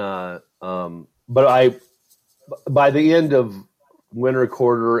 and then, but by the end of winter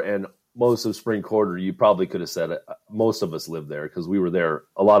quarter and most of spring quarter, you probably could have said it. Most of us lived there because we were there.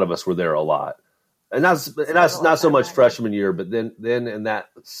 A lot of us were there a lot, and that's not so much freshman year, but then in that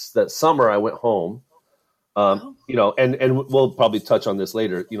summer I went home. And we'll probably touch on this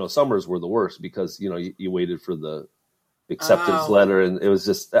later. Summers were the worst because you waited for the acceptance letter. And it was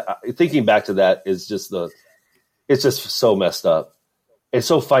just, thinking back to that is just it's just so messed up. It's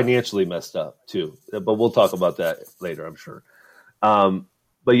so financially messed up too, but we'll talk about that later, I'm sure.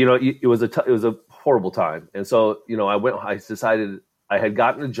 But it was a horrible time. And so, I decided I had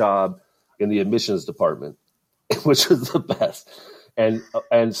gotten a job in the admissions department, which was the best.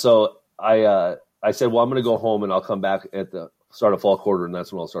 And so I said, well, I'm going to go home and I'll come back at the start of fall quarter, and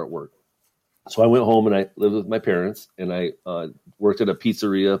that's when I'll start work. So I went home and I lived with my parents, and I worked at a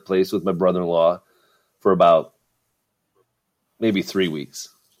pizzeria place with my brother-in-law for about maybe 3 weeks,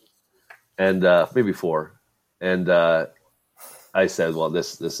 and maybe 4. And I said, well,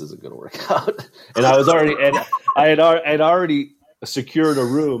 this isn't going to work out. And I had already secured a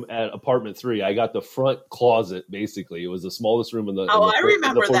room at apartment 3. I got the front closet, basically. It was the smallest room in the. I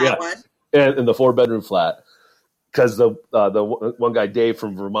remember that one. In the 4-bedroom flat, because the one guy, Dave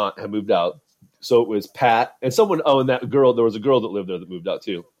from Vermont, had moved out. So it was Pat and someone. Oh, and that girl. There was a girl that lived there that moved out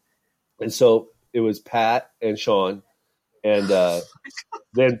too. And so it was Pat and Sean, and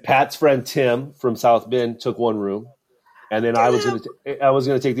then Pat's friend Tim from South Bend took one room, and then I was going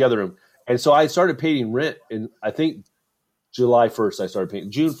to take the other room. And so I started paying rent, and I think July 1st I started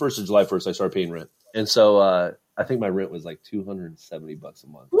paying. June 1st or July 1st I started paying rent, and so I think my rent was like $270 a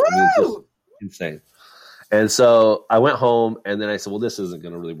month. Woo! I mean, it's just insane. And so I went home, and then I said, well, this isn't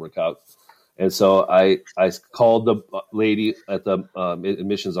going to really work out. And so I called the lady at the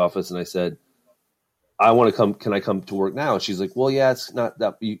admissions office, and I said, I want to come. Can I come to work now? And she's like, well, yeah, it's not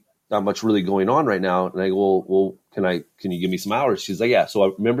much really going on right now. And I go, well, can you give me some hours? She's like, yeah. So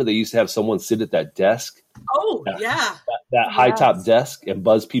I remember they used to have someone sit at that desk. Oh, yeah. That high top desk and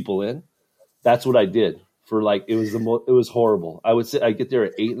buzz people in. That's what I did for it was horrible. I get there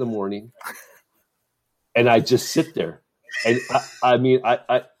at 8 a.m. and I just sit there. And I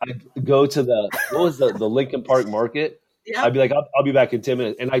go to the Lincoln Park Market. Yeah. I'd be like, I'll be back in 10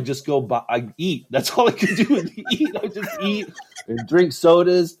 minutes. And I just go by, I eat. That's all I could do is eat. I just eat and drink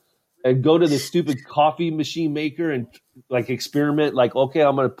sodas and go to the stupid coffee machine maker and experiment. Okay,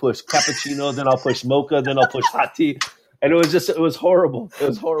 I'm going to push cappuccino, then I'll push mocha, then I'll push hot tea. And it was horrible. It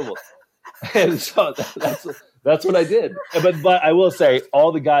was horrible. And so that's what I did. But I will say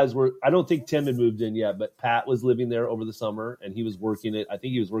all the guys I don't think Tim had moved in yet, but Pat was living there over the summer, and he was working at Ed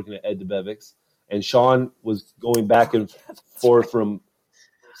DeBevick's, and Sean was going back and forth from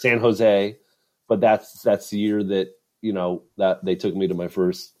San Jose. But that's the year that, that they took me to my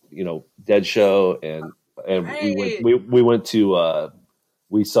first, Dead show. And right. we went to,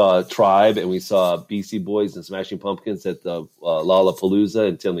 we saw Tribe, and we saw BC Boys and Smashing Pumpkins at the Lollapalooza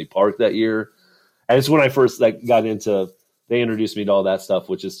in Tinley Park that year. And it's when I first got into. They introduced me to all that stuff,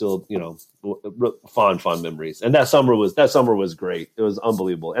 which is still fond memories. And that summer was great. It was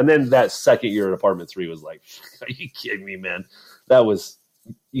unbelievable. And then that second year at Apartment 3 was like, are you kidding me, man? That was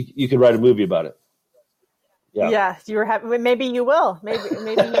you could write a movie about it. Yeah, yeah. You were happy. Maybe you will. Maybe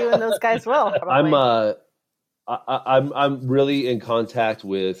you and those guys will. Probably. I'm really in contact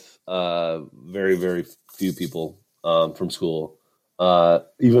with very, very few people from school.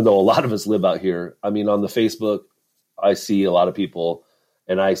 Even though a lot of us live out here. I mean, on the Facebook, I see a lot of people,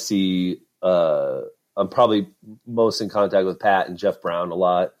 and I see I'm probably most in contact with Pat and Jeff Brown a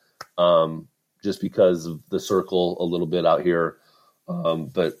lot, just because of the circle a little bit out here.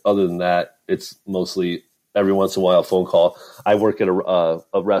 But other than that, it's mostly every once in a while a phone call. I work at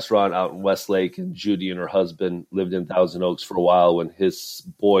a restaurant out in Westlake, and Judy and her husband lived in Thousand Oaks for a while when his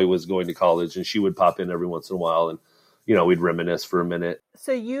boy was going to college, and she would pop in every once in a while, and we'd reminisce for a minute.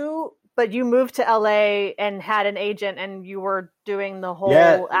 So you moved to LA and had an agent, and you were doing the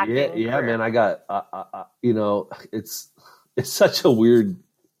whole acting. Yeah, man. I got, it's such a weird.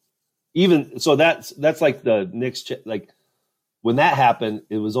 Even so, that's like the next. When that happened,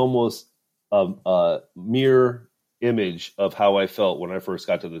 it was almost a mirror image of how I felt when I first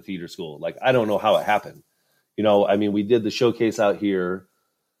got to the theater school. I don't know how it happened. We did the showcase out here.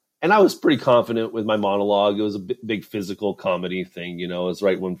 And I was pretty confident with my monologue. It was a big physical comedy thing, It was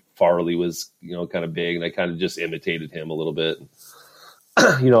right when Farley was, kind of big, and I kind of just imitated him a little bit.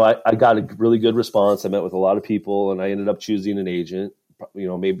 I got a really good response. I met with a lot of people, and I ended up choosing an agent.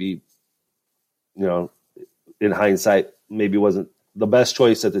 Maybe, in hindsight, maybe wasn't the best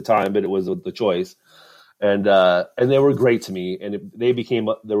choice at the time, but it was the choice. And they were great to me. And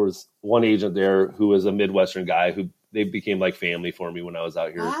there was one agent there who was a Midwestern guy who they became like family for me when I was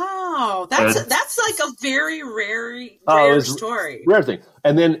out here. Wow. That's like a very rare story. Rare thing.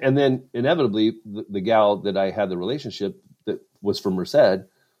 And then inevitably the gal that I had the relationship that was from Merced,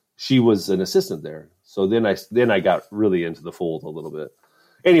 she was an assistant there. So then I got really into the fold a little bit.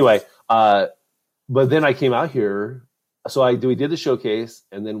 Anyway, but then I came out here we did the showcase,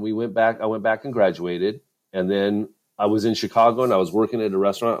 and then we went back. I went back and graduated, and then I was in Chicago, and I was working at a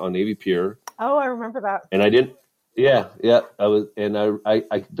restaurant on Navy Pier. Oh, I remember that. And I didn't. Yeah. I was, and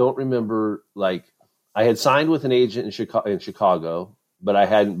I don't remember, like, I had signed with an agent in Chicago, but I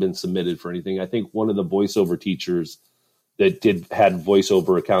hadn't been submitted for anything. I think one of the voiceover teachers that had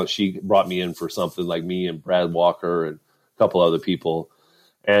voiceover accounts, she brought me in for something, like me and Brad Walker and a couple other people.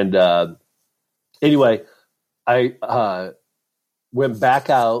 And anyway, I went back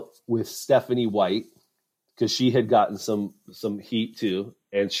out with Stephanie White because she had gotten some heat too,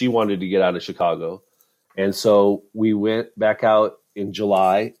 and she wanted to get out of Chicago. And so we went back out in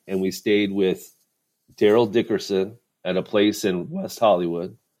July, and we stayed with Daryl Dickerson at a place in West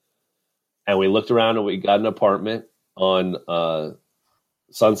Hollywood. And we looked around, and we got an apartment on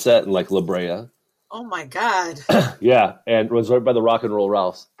Sunset and like La Brea. Oh my God. Yeah. And it was right by the Rock and Roll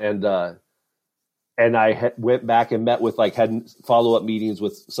Ralphs. And I went back and met with, like, had follow-up meetings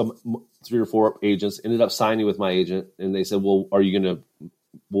with some 3 or 4 agents, ended up signing with my agent. And they said, well,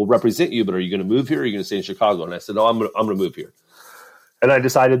 we'll represent you, but are you going to move here? Or are you going to stay in Chicago? And I said, no, I'm going to move here. And I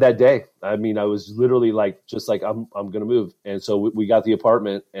decided that day. I mean, I was literally like, just like, I'm going to move. And so we got the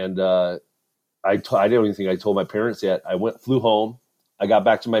apartment, and I don't even think I told my parents yet. I flew home. I got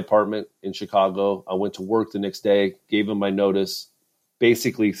back to my apartment in Chicago. I went to work the next day, gave them my notice,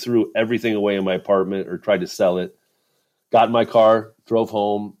 basically threw everything away in my apartment or tried to sell it, got in my car, drove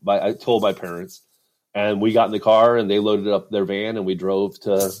home. I told my parents, and we got in the car, and they loaded up their van, and we drove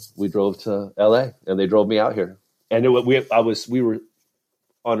to LA, and they drove me out here. And we were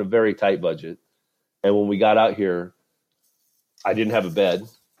on a very tight budget. And when we got out here, I didn't have a bed.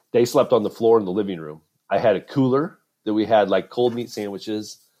 They slept on the floor in the living room. I had a cooler that we had like cold meat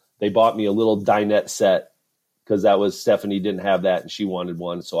sandwiches. They bought me a little dinette set because Stephanie didn't have that and she wanted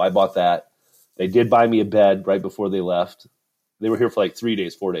one. So I bought that. They did buy me a bed right before they left. They were here for like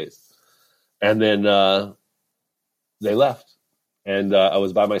 4 days. And then they left. And I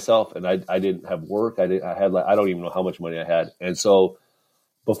was by myself, and I didn't have work. I don't even know how much money I had. And so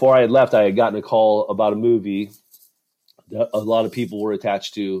before I had left, I had gotten a call about a movie that a lot of people were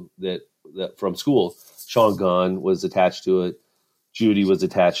attached to that from school. Sean Gunn was attached to it. Judy was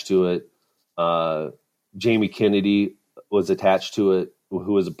attached to it. Jamie Kennedy was attached to it,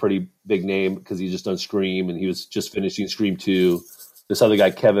 who was a pretty big name because he just done Scream, and he was just finishing Scream 2. This other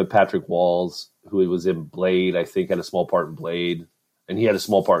guy, Kevin Patrick Walls, who was in Blade, I think had a small part in Blade, and he had a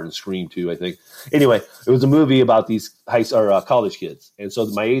small part in Scream 2, I think. Anyway, it was a movie about these college kids. And so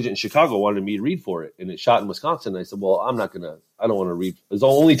my agent in Chicago wanted me to read for it, and it shot in Wisconsin. And I said, well, I don't want to read. It was the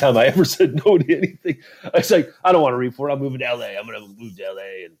only time I ever said no to anything. I was like, I don't want to read for it. I'm moving to LA. I'm going to move to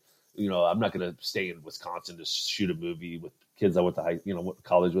LA. And, I'm not going to stay in Wisconsin to shoot a movie with kids I went to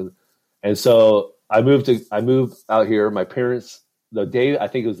college with. And so I moved out here. My parents, I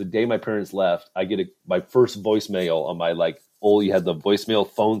think it was the day my parents left, I get my first voicemail on my you had the voicemail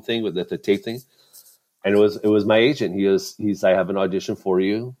phone thing with the tape thing. And it was my agent. He's I have an audition for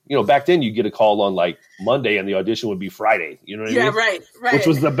you. Back then you get a call on like Monday and the audition would be Friday. You know what I mean? Yeah, right. Which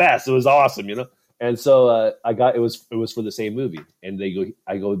was the best. It was awesome, And so it was for the same movie. And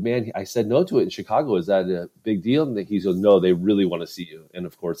I go, man, I said no to it in Chicago. Is that a big deal? And he goes, no, they really want to see you. And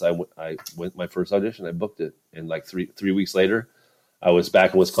of course I went my first audition. I booked it. And like three weeks later, I was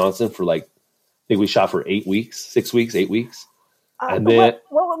back in Wisconsin for I think we shot for 8 weeks, 6 weeks, 8 weeks. And then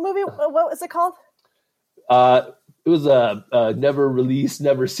what movie? What was it called? It was a never released,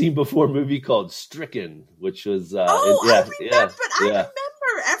 never seen before movie called Stricken, which was I remember.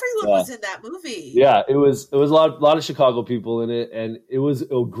 Everyone was in that movie. Yeah, it was a lot of Chicago people in it, and it was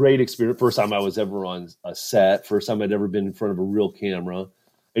a great experience. First time I was ever on a set. First time I'd ever been in front of a real camera,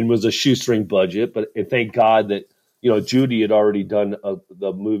 and it was a shoestring budget. But thank God that Judy had already done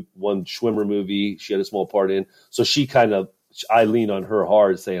one Schwimmer movie. She had a small part in, so I leaned on her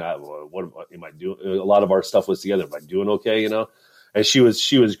hard, saying, "What am I doing?" A lot of our stuff was together. Am I doing okay? And she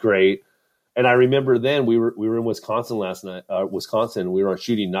was great. And I remember then we were in Wisconsin last night. Wisconsin, we were on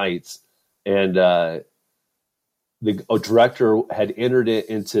shooting nights, and the director had entered it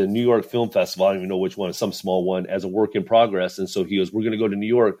into New York Film Festival. I don't even know which one, some small one, as a work in progress. And so he goes, "We're going to go to New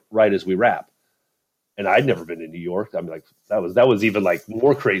York right as we wrap." And I'd never been to New York. I'm like, that was even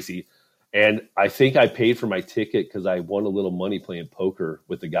more crazy. And I think I paid for my ticket because I won a little money playing poker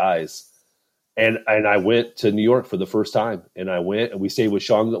with the guys. And I went to New York for the first time. And I went and we stayed with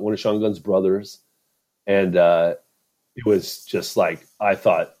one of Sean Gunn's brothers. And it was just like, I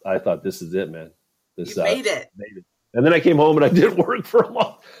thought this is it, man. You made it. And then I came home and I did work for a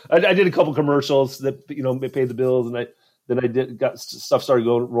long. I did a couple commercials that paid the bills, and I got stuff started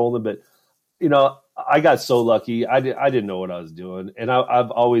rolling. But I got so lucky. I didn't know what I was doing. And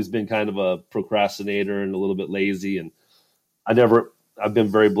I've always been kind of a procrastinator and a little bit lazy. And I've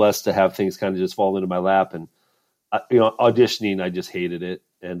been very blessed to have things kind of just fall into my lap. And, auditioning, I just hated it.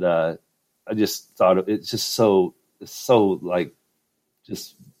 And I just thought it's so like,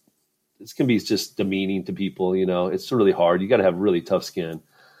 just, it's going to be just demeaning to people. It's really hard. You got to have really tough skin.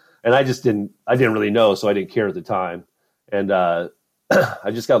 And I didn't really know. So I didn't care at the time. And I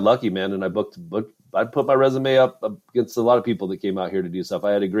just got lucky, man. And I put my resume up against a lot of people that came out here to do stuff.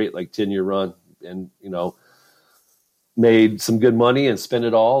 I had a great 10-year run and, made some good money and spent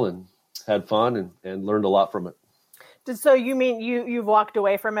it all and had fun and learned a lot from it. So you mean you've walked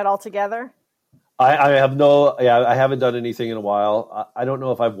away from it altogether? I haven't done anything in a while. I don't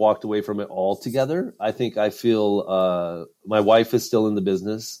know if I've walked away from it altogether. I think I feel my wife is still in the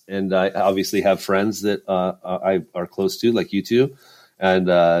business, and I obviously have friends that I are close to, like you two, and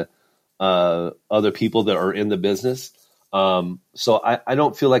other people that are in the business. So I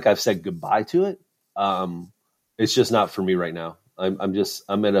don't feel like I've said goodbye to it. It's just not for me right now.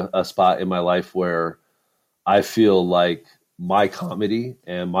 I'm at a spot in my life where I feel like my comedy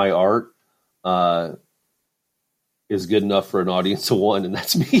and my art is good enough for an audience of one, and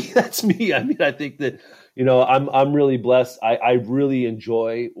that's me. That's me. I mean, I think that I'm really blessed. I really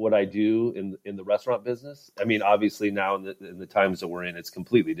enjoy what I do in the restaurant business. I mean, obviously now in the times that we're in, it's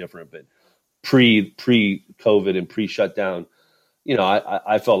completely different. But pre-COVID and pre-shutdown,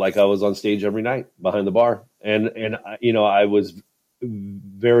 I felt like I was on stage every night behind the bar, and I was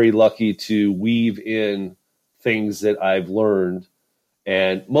very lucky to weave in things that I've learned,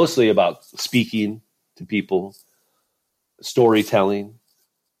 and mostly about speaking to people, storytelling,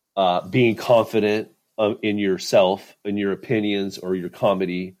 being confident in yourself, in your opinions or your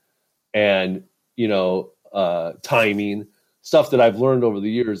comedy, and timing, stuff that I've learned over the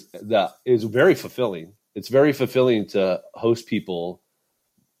years that is very fulfilling. It's very fulfilling to host people,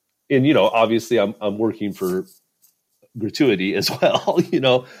 and obviously I'm working for gratuity as well,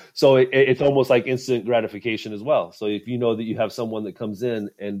 so it's almost like instant gratification as well. So if you know that you have someone that comes in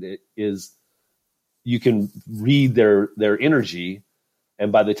and you can read their energy,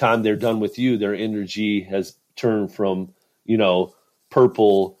 and by the time they're done with you, their energy has turned from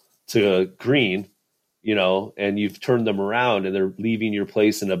purple to green, and you've turned them around, and they're leaving your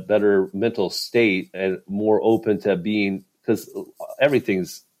place in a better mental state and more open to being, because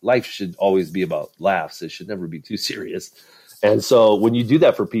life should always be about laughs. It should never be too serious. And so when you do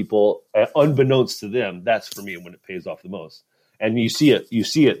that for people, unbeknownst to them, that's for me when it pays off the most. And you see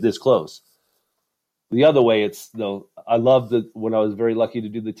it this close. The other way, it's I love when I was very lucky to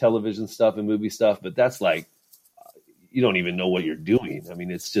do the television stuff and movie stuff, but that's like, you don't even know what you're doing. I mean,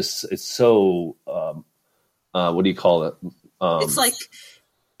 it's so, what do you call it? It's like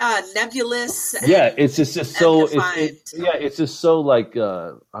nebulous. Yeah, it's just so. It's just so like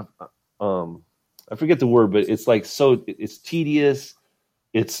I forget the word, but it's like so. It's tedious.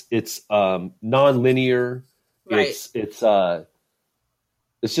 It's non-linear. Right.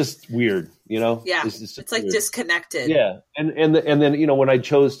 It's just weird, Yeah, it's like weird. Disconnected. Yeah, and then when I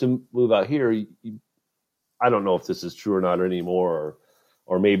chose to move out here, I don't know if this is true or not anymore,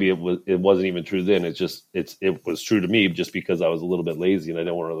 or maybe it wasn't even true then. It was true to me just because I was a little bit lazy and I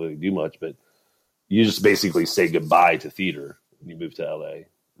didn't want to really do much. But you just basically say goodbye to theater when you move to LA.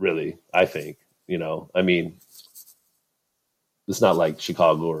 Really, I think. I mean, it's not like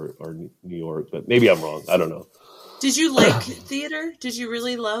Chicago or New York, but maybe I'm wrong. I don't know. Did you like theater? Did you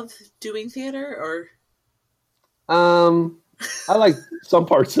really love doing theater, or? I like some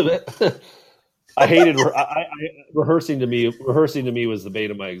parts of it. I hated rehearsing. To me was the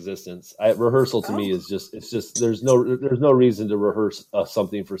bane of my existence. Rehearsal to me is just there's no reason to rehearse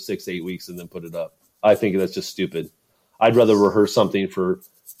something for 6-8 weeks and then put it up. I think that's just stupid. I'd rather rehearse something for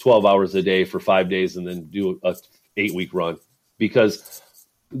 12 hours a day for 5 days and then do a 8-week run, because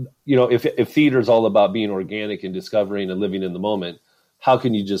if theater is all about being organic and discovering and living in the moment, how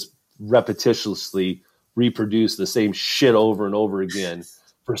can you just repetitiously reproduce the same shit over and over again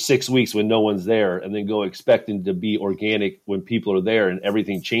for 6 weeks when no one's there, and then go expecting to be organic when people are there, and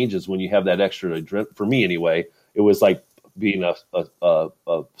everything changes when you have that extra for me anyway, it was like being a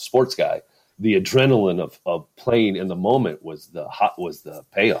sports guy. The adrenaline of playing in the moment was the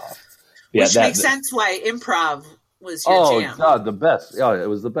payoff. Which makes sense why improv was your jam. Oh God, the best. Yeah, it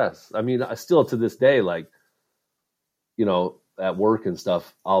was the best. I mean, I still to this day, like, at work and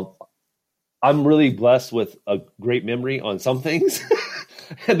stuff, I'm really blessed with a great memory on some things.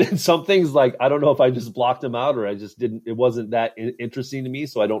 And then some things, like, I don't know if I just blocked them out or I just didn't, it wasn't that interesting to me,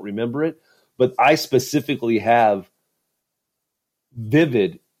 so I don't remember it. But I specifically have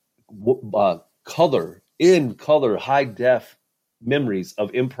vivid in color, high def memories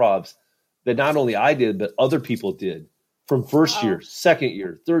of improvs that not only I did, but other people did from first year, second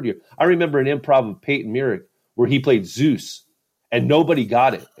year, third year. I remember an improv of Peyton Myrick where he played Zeus and nobody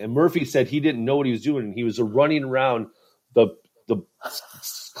got it. And Murphy said he didn't know what he was doing. And he was running around the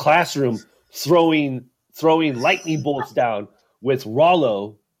classroom throwing lightning bolts down with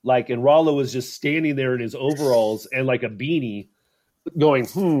Rollo, and Rollo was just standing there in his overalls and like a beanie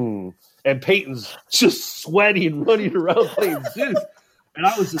going, and Peyton's just sweating, running around playing Zeus. And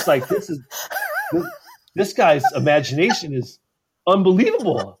I was just like, this guy's imagination is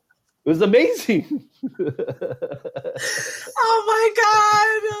unbelievable. It was amazing. Oh my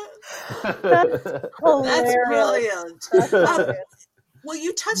God. That's brilliant. Well,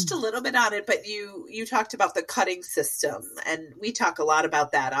 you touched a little bit on it, but you talked about the cutting system, and we talk a lot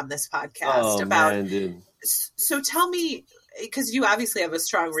about that on this podcast. So tell me, because you obviously have a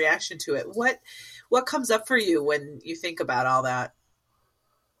strong reaction to it, what comes up for you when you think about all that?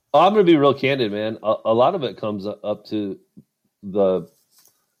 I'm going to be real candid, man. A lot of it comes up to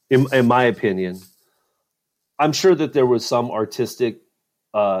in my opinion, I'm sure that there was some artistic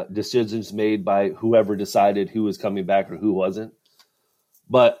decisions made by whoever decided who was coming back or who wasn't.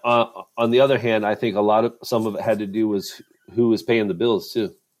 But on the other hand, I think some of it had to do with who was paying the bills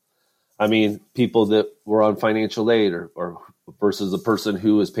too. I mean, people that were on financial aid or versus the person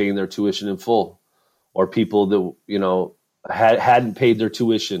who was paying their tuition in full, or people that, hadn't paid their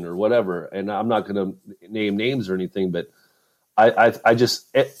tuition or whatever. And I'm not going to name names or anything, but I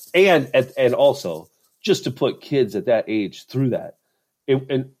just, and also just to put kids at that age through that,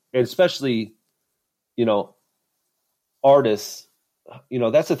 and especially, artists,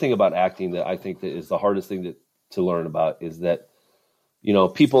 that's the thing about acting that I think that is the hardest thing to learn about, is that,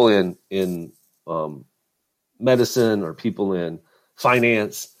 people in medicine or people in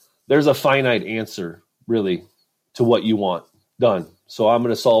finance, there's a finite answer really to what you want done. So I'm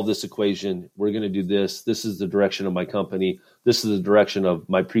going to solve this equation. We're going to do this. This is the direction of my company. This is the direction of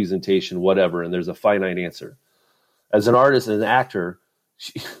my presentation, whatever. And there's a finite answer. As an artist and an actor,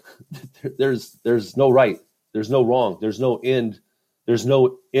 there's no right. There's no wrong. There's no end. There's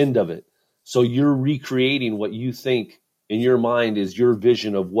no end of it. So you're recreating what you think in your mind is your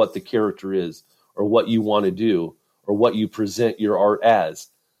vision of what the character is, or what you want to do, or what you present your art as.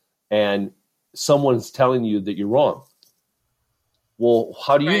 And someone's telling you that you're wrong. Well,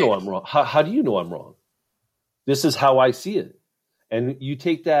 how do you know I'm wrong? How do you know I'm wrong? This is how I see it. And you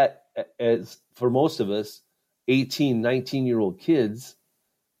take that as, for most of us, 18, 19-year-old kids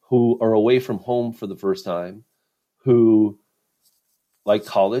who are away from home for the first time, who, like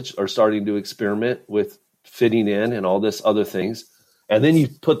college, are starting to experiment with fitting in and all this other things. And then you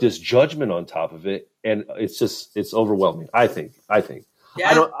put this judgment on top of it, and it's overwhelming. I think.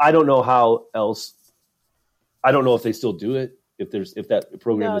 Yeah. I don't know how else. I don't know if they still do it. If that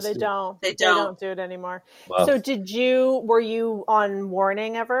program is they don't. They don't do it anymore. Wow. So were you on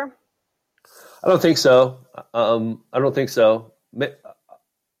Warning ever? I don't think so. I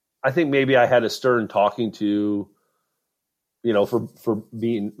think maybe I had a stern talking to, for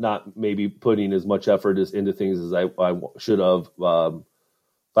being not maybe putting as much effort into things as I should have. But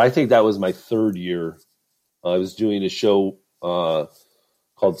I think that was my third year. I was doing a show called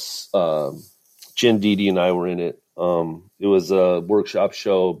Jen Didi and I were in it. It was a workshop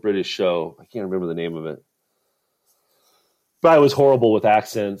show, British show. I can't remember the name of it, but I was horrible with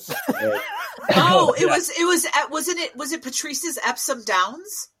accents. Was it Patrice's Epsom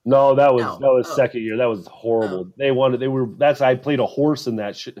Downs? No, that was second year. That was horrible. I played a horse in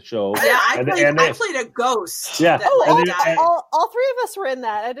that show. Yeah, I played a ghost. Yeah. All three of us were in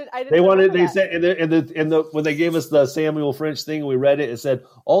that. I didn't. They said, when they gave us the Samuel French thing, and we read it said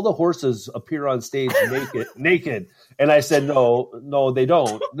all the horses appear on stage naked. And I said, no, they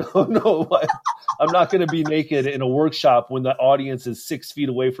don't. No. I'm not going to be naked in a workshop when the audience is 6 feet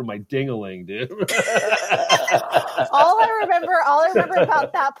away from my ding-a-ling, dude. All I remember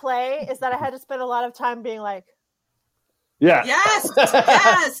about that play is that I had to spend a lot of time being like, yeah, yes,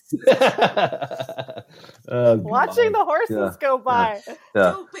 watching the horses go by.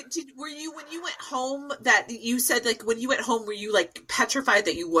 Yeah. So, but were you, when you went home, that you said, when you went home, were you petrified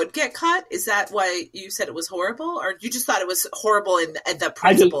that you would get cut? Is that why you said it was horrible, or you just thought it was horrible and the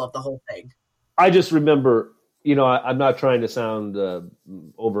principle of the whole thing? I just remember, I'm not trying to sound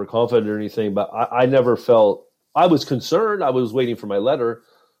overconfident or anything, but I never felt. I was concerned. I was waiting for my letter,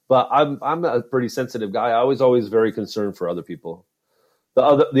 but I'm a pretty sensitive guy. I was always very concerned for other people,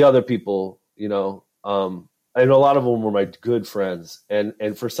 the other people, and a lot of them were my good friends.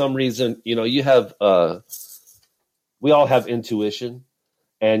 And for some reason, you have we all have intuition,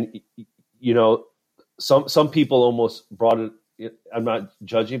 and you know, some people almost brought it. I'm not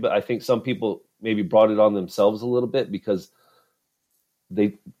judging, but I think some people maybe brought it on themselves a little bit because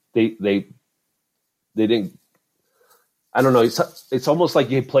they didn't. I don't know. It's almost like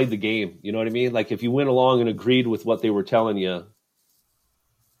you played the game. You know what I mean? Like if you went along and agreed with what they were telling you,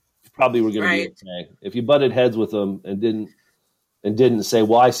 you probably were going to be okay. If you butted heads with them and didn't say,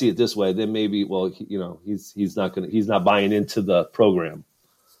 "Well, I see it this way," then maybe, well, you know, he's not buying into the program,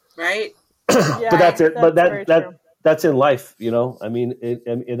 right? Yeah, but that's it. True. That's in life, you know. I mean,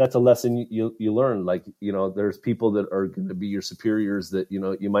 and that's a lesson you learn. Like, you know, there's people that are going to be your superiors that, you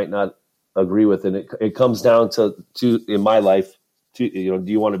know, you might not agree with, and it comes down to in my life, to, you know,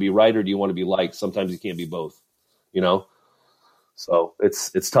 do you want to be right or do you want to be liked? Sometimes you can't be both, you know. So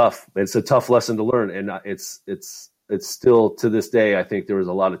it's tough. It's a tough lesson to learn, and it's still to this day. I think there was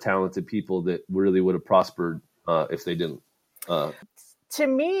a lot of talented people that really would have prospered if they didn't. To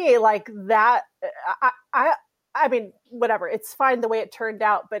me, like that, I mean, whatever. It's fine the way it turned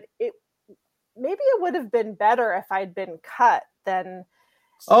out, but maybe it would have been better if I'd been cut than.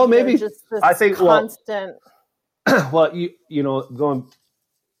 Oh, maybe. Just this I think constant. Well, you know, going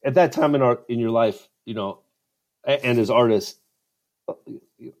at that time in your life, you know, and as artists,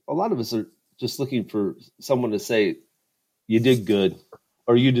 a lot of us are just looking for someone to say, "You did good,"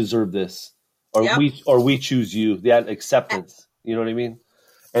 or "You deserve this," or we choose you. That acceptance, you know what I mean?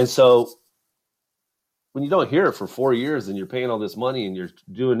 And so when you don't hear it for 4 years and you're paying all this money and you're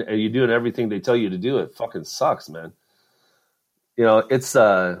doing everything they tell you to do, it fucking sucks, man. You know, it's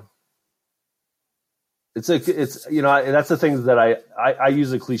you know, that's the things that I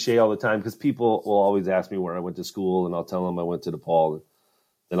use a cliche all the time, because people will always ask me where I went to school, and I'll tell them I went to DePaul,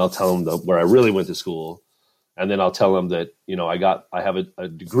 then I'll tell them where I really went to school, and then I'll tell them that, you know, I have a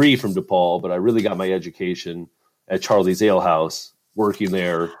degree from DePaul, but I really got my education at Charlie's Ale House working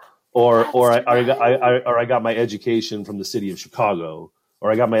there, or I got my education from the city of Chicago,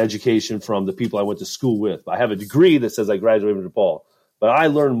 or I got my education from the people I went to school with. I have a degree that says I graduated from DePaul, but I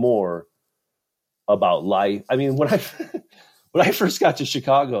learned more about life. I mean, when I first got to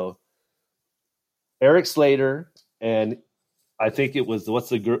Chicago, Eric Slater, and I think it was, what's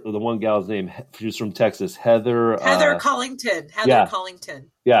the one gal's name? She's from Texas, Heather Collington. Collington.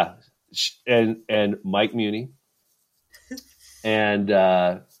 Yeah, and Mike Muni, and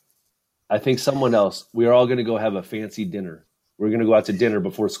I think someone else. We were all going to go have a fancy dinner. We were going to go out to dinner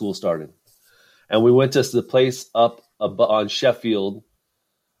before school started, and we went to the place up on Sheffield.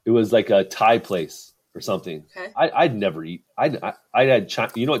 It was like a Thai place or something. Okay. I'd never eat. I had,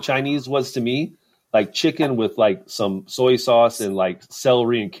 you know what Chinese was to me? Like chicken with like some soy sauce and like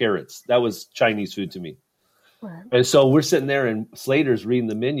celery and carrots. That was Chinese food to me. Right. And so we're sitting there, and Slater's reading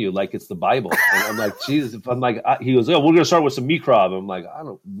the menu like it's the Bible. And I'm like, Jesus. I'm like, he goes, "Oh, we're going to start with some meat crab." I'm like,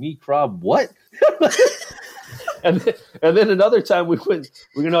 meat crab, what? And then another time we're going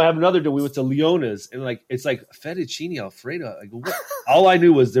to have another day. We went to Leona's, and like it's like fettuccine Alfredo. I go, what? All I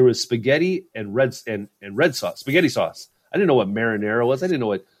knew was there was spaghetti and red sauce, spaghetti sauce. I didn't know what marinara was. I didn't know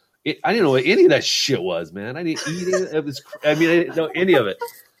what any of that shit was, man. I didn't eat it. I didn't know any of it.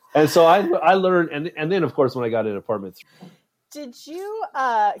 And so I learned, and then of course when I got an apartment. Did you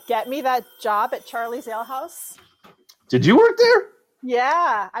get me that job at Charlie's Ale House? Did you work there?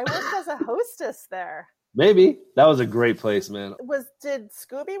 Yeah, I worked as a hostess there. Maybe. That was a great place, man. Did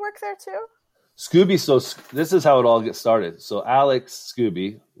Scooby work there too? Scooby, so this is how it all gets started. So Alex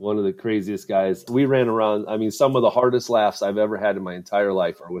Scooby, one of the craziest guys, we ran around. I mean, some of the hardest laughs I've ever had in my entire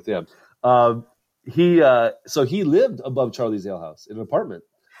life are with him. He lived above Charlie's Ale House in an apartment.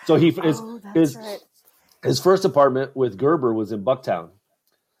 So his first apartment with Gerber was in Bucktown.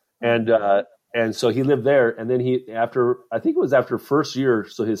 And so he lived there, and then I think it was after first year,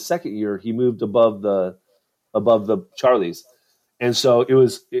 so his second year, he moved above the Charlie's. And so it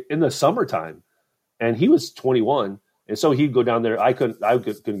was in the summertime, and he was 21. And so he'd go down there. I couldn't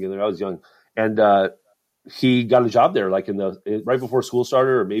get there. I was young. And he got a job there, like right before school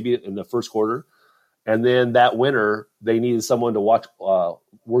started, or maybe in the first quarter. And then that winter, they needed someone to work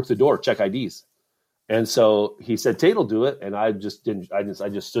the door, check IDs. And so he said, "Tate'll do it." And I just didn't. I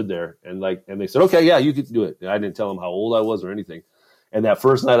just stood there, and they said, "Okay, yeah, you can do it." And I didn't tell them how old I was or anything. And that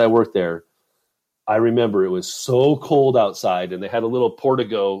first night I worked there, I remember it was so cold outside, and they had a little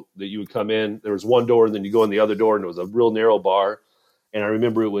portico that you would come in. There was one door, and then you go in the other door, and it was a real narrow bar. And I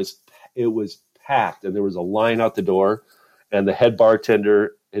remember it was packed, and there was a line out the door. And the head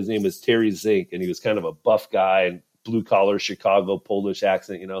bartender, his name was Terry Zink, and he was kind of a buff guy and blue collar Chicago Polish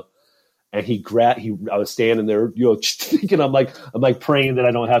accent, you know. And I was standing there, you know, thinking I'm like praying that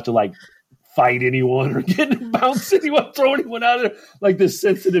I don't have to like fight anyone or bounce anyone, throw anyone out of there. Like this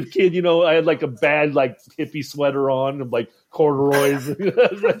sensitive kid, I had like a bad like hippie sweater on and like corduroys.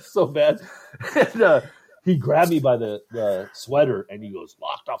 That's so bad. And he grabbed me by the sweater and he goes,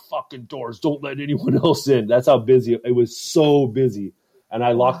 "Lock the fucking doors. Don't let anyone else in." That's how busy it was. So busy. And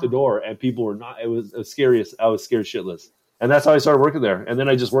I locked the door and people were not, it was scariest. I was scared shitless. And that's how I started working there. And then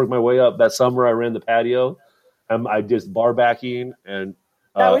I just worked my way up. That summer I ran the patio. I just bar backing and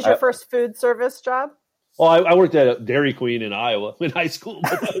that was your first food service job? Well, I worked at a Dairy Queen in Iowa in high school.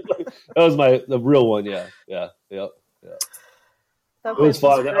 That was the real one. Yeah. It was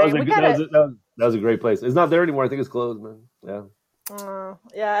fun. That was a great place. It's not there anymore. I think it's closed, man. Yeah.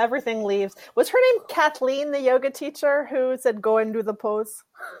 Yeah, everything leaves. Was her name Kathleen, the yoga teacher, who said "go and do the pose"?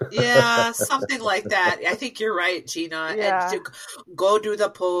 Yeah, something like that. I think you're right, Gina. Yeah. And go do the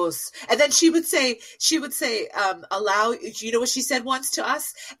pose. And then she would say, allow. You know what she said once to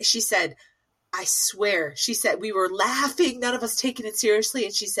us? She said, "I swear." She said we were laughing, none of us taking it seriously,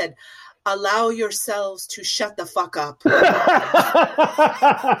 and she said, "Allow yourselves to shut the fuck up."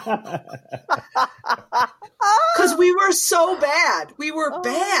 Because we were so bad. We were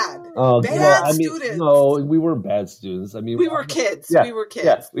bad. Students. No, we weren't bad students. I mean, we were kids. Yeah, we were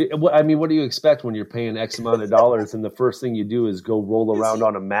kids. Yeah. I mean, what do you expect when you're paying X amount of dollars and the first thing you do is go roll around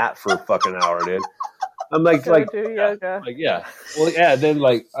on a mat for a fucking hour, dude? I'm like, do yoga. Like, yeah. Well, yeah. Then,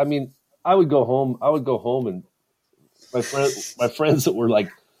 like, I mean, I would go home and my friends that were like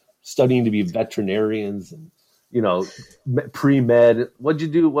studying to be veterinarians and pre-med. What'd you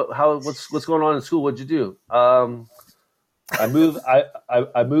do? What's going on in school? What'd you do? I moved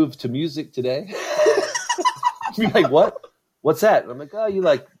to music today. You're like, what? What's that? And I'm like, oh, you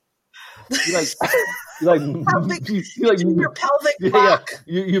like your pelvic rock. Yeah.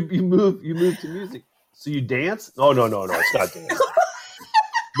 You move to music. So you dance? No, it's not dance.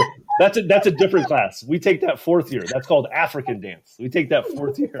 That's a different class. We take that fourth year. That's called African dance. We take that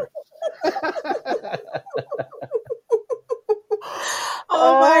fourth year.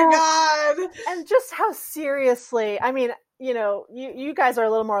 Oh my God. And just how seriously, I mean, you guys are a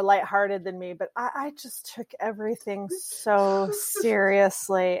little more lighthearted than me, but I just took everything so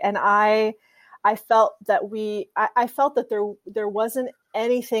seriously. And I felt that there wasn't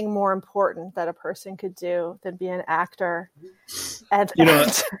anything more important that a person could do than be an actor. And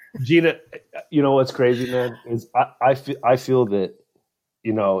Gina, what's crazy, man, is I feel that,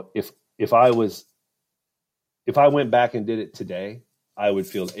 if I went back and did it today, I would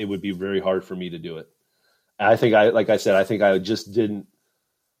feel it would be very hard for me to do it. And I think I just didn't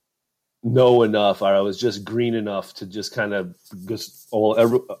know enough, or I was just green enough to just kind of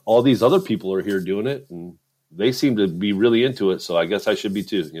all these other people are here doing it and they seem to be really into it. So I guess I should be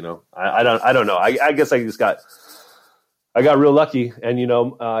too, I don't know. I guess I got real lucky and,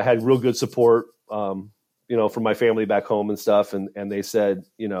 I had real good support, from my family back home and stuff. And they said,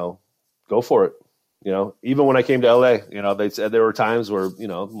 go for it. Even when I came to LA, they said there were times where,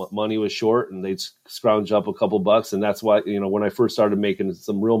 money was short and they'd scrounge up a couple bucks. And that's why, when I first started making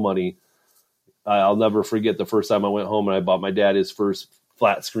some real money, I'll never forget the first time I went home and I bought my dad his first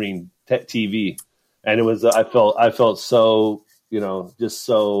flat screen TV. And it was, I felt so, just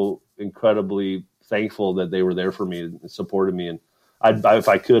so incredibly thankful that they were there for me and supported me. And if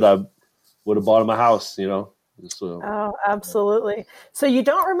I could, I would have bought him a house, So. Oh, absolutely. So you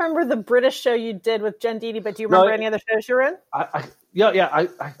don't remember the British show you did with Jen Deedy, but do you remember any other shows you were in?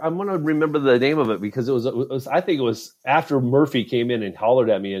 I'm going to remember the name of it because it was I think it was after Murphy came in and hollered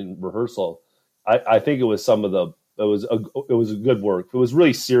at me in rehearsal. I think it was it was a good work. It was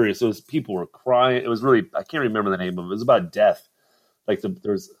really serious. People were crying. It was really, I can't remember the name of it. It was about death.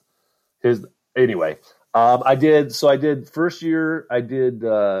 Anyway. I did first year. I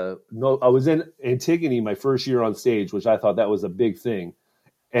was in Antigone my first year on stage, which I thought that was a big thing.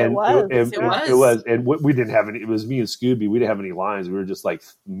 And it was. And we didn't have any, it was me and Scooby. We didn't have any lines. We were just like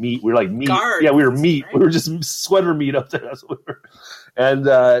meat. We were like meat. Guards, yeah, we were meat. Right? We were just sweater meat up there. That's what we were. And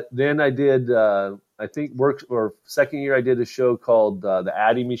then I did, I think second year I did a show called The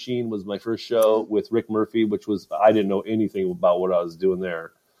Addy Machine was my first show with Rick Murphy, which was, I didn't know anything about what I was doing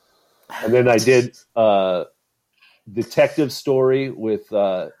there. And then I did Detective Story with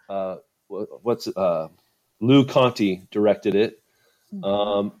Lou Conte directed it.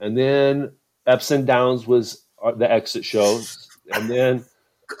 And then Eps and Downs was the exit shows. And then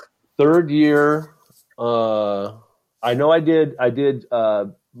third year, I know I did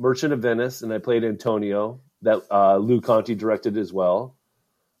Merchant of Venice, and I played Antonio that Lou Conte directed as well.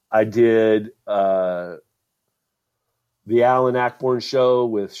 I did the Alan Ayckbourn show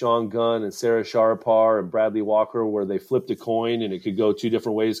with Sean Gunn and Sarah Sharapar and Bradley Walker, where they flipped a coin and it could go 2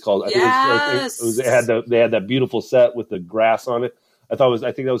 different ways. Called they had that beautiful set with the grass on it. I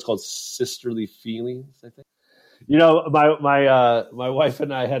think that was called Sisterly Feelings. I think. My wife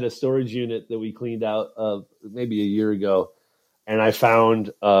and I had a storage unit that we cleaned out maybe a year ago, and I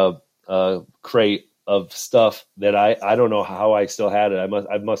found a crate of stuff that I don't know how I still had it.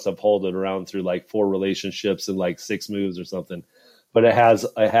 I must have pulled it around through like 4 relationships and like 6 moves or something. But I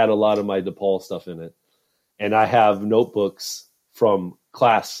had a lot of my DePaul stuff in it, and I have notebooks from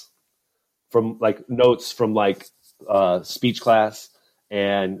class, from like notes from like speech class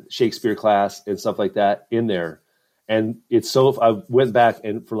and Shakespeare class and stuff like that in there. And it's so, I went back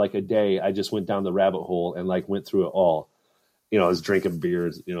and for like a day, I just went down the rabbit hole and like went through it all. I was drinking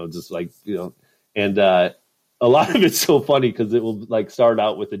beers, just like, and a lot of it's so funny because it will like start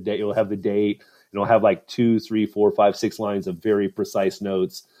out with the date. It'll have the date, and it'll have like 2, 3, 4, 5, 6 lines of very precise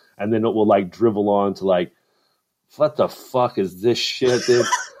notes. And then it will like drivel on to like, what the fuck is this shit, dude?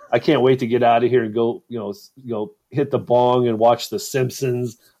 I can't wait to get out of here and go, hit the bong and watch The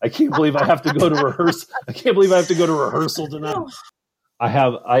Simpsons. I can't believe I have to go to rehearse. I can't believe I have to go to rehearsal tonight. I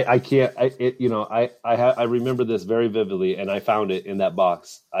remember this very vividly, and I found it in that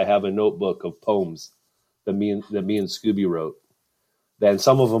box. I have a notebook of poems that me and Scooby wrote. Then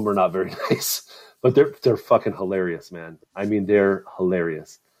some of them are not very nice, but they're fucking hilarious, man. I mean, they're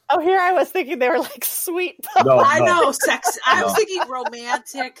hilarious. Oh, here I was thinking they were like sweet poems. No. I know, sex. I was thinking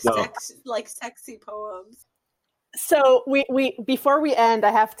romantic, sexy poems. So we before we end,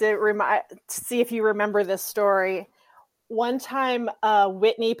 I have to see if you remember this story. One time,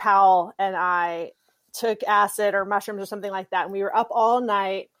 Whitney Powell and I took acid or mushrooms or something like that, and we were up all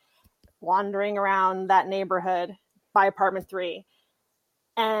night wandering around that neighborhood by apartment 3.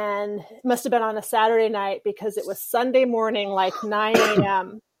 And it must have been on a Saturday night because it was Sunday morning, like 9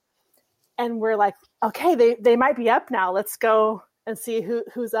 a.m. And we're like, okay, they might be up now. Let's go and see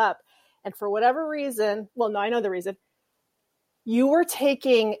who's up. And for whatever reason, well, no, I know the reason. You were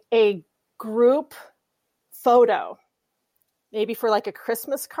taking a group photo, maybe for like a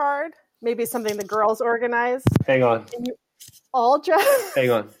Christmas card, maybe something the girls organized. Hang on. And you all dressed. Hang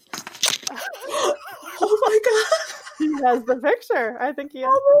on. Oh my God. He has the picture. I think he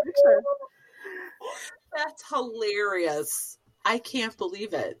has the picture. That's hilarious. I can't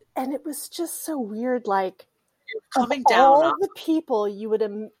believe it. And it was just so weird. Like, you're coming down all the people you would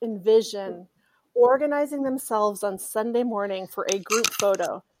envision organizing themselves on Sunday morning for a group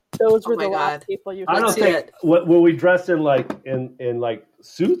photo. Those were the last people you could I don't see. think were we dressed in like in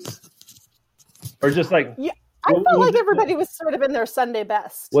suits or just like? Yeah, I felt like everybody was sort of in their Sunday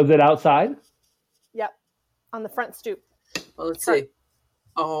best. Was it outside? Yep, on the front stoop. Well, let's see.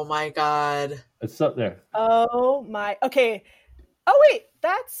 Oh my God, it's up there. Oh my. Okay. Oh wait,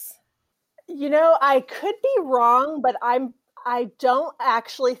 that's. I could be wrong, but I don't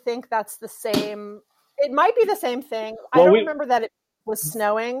actually think that's the same. It might be the same thing. Well, I don't remember that it was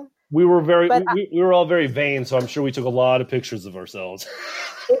snowing. We were we were all very vain, so I'm sure we took a lot of pictures of ourselves.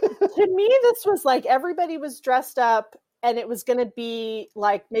 To me, this was like everybody was dressed up, and it was going to be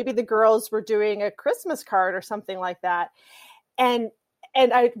like maybe the girls were doing a Christmas card or something like that. And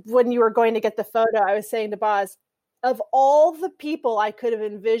when you were going to get the photo, I was saying to Boz, of all the people I could have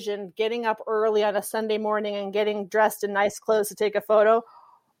envisioned getting up early on a Sunday morning and getting dressed in nice clothes to take a photo,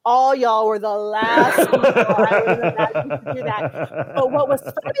 all y'all were the last people I would imagine to do that. But what was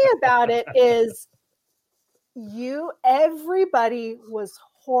funny about it is everybody was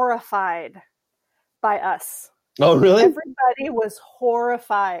horrified by us. Oh, really? Everybody was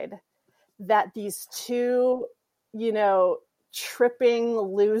horrified that these two, tripping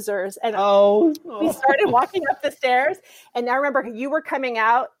losers, and we started walking up the stairs, and I remember you were coming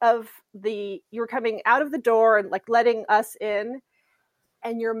out of the door and like letting us in,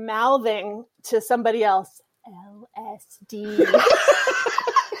 and you're mouthing to somebody else, LSD.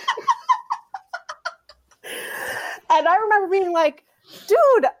 And I remember being like,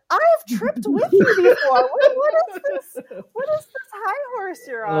 dude, I've tripped with you before. What is this? What is this high horse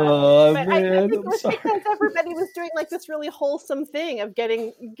you're on? Oh, but man, I think it was because everybody was doing like this really wholesome thing of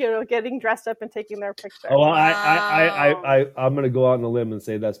getting dressed up and taking their picture. Oh, well, I'm going to go out on a limb and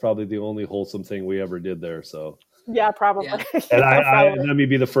say that's probably the only wholesome thing we ever did there. So yeah, probably. Yeah. And let me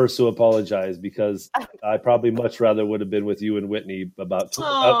be the first to apologize, because I probably much rather would have been with you and Whitney about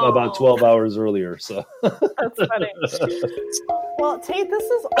 12 hours earlier. So that's funny. Well, Tate, this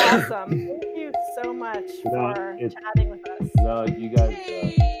is awesome. Thank you so much for chatting with us. No, you guys,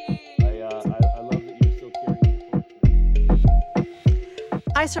 I love that you're still carrying.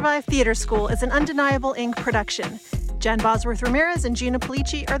 I Survived Theater School is an Undeniable Inc. production. Jen Bosworth Ramirez and Gina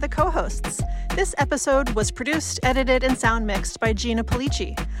Polici are the co-hosts. This episode was produced, edited, and sound mixed by Gina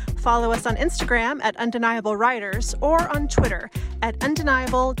Polici. Follow us on Instagram at Undeniable Writers or on Twitter at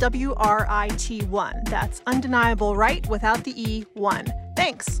Undeniable WRIT1. That's Undeniable Right without the E1.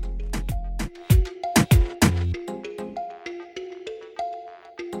 Thanks.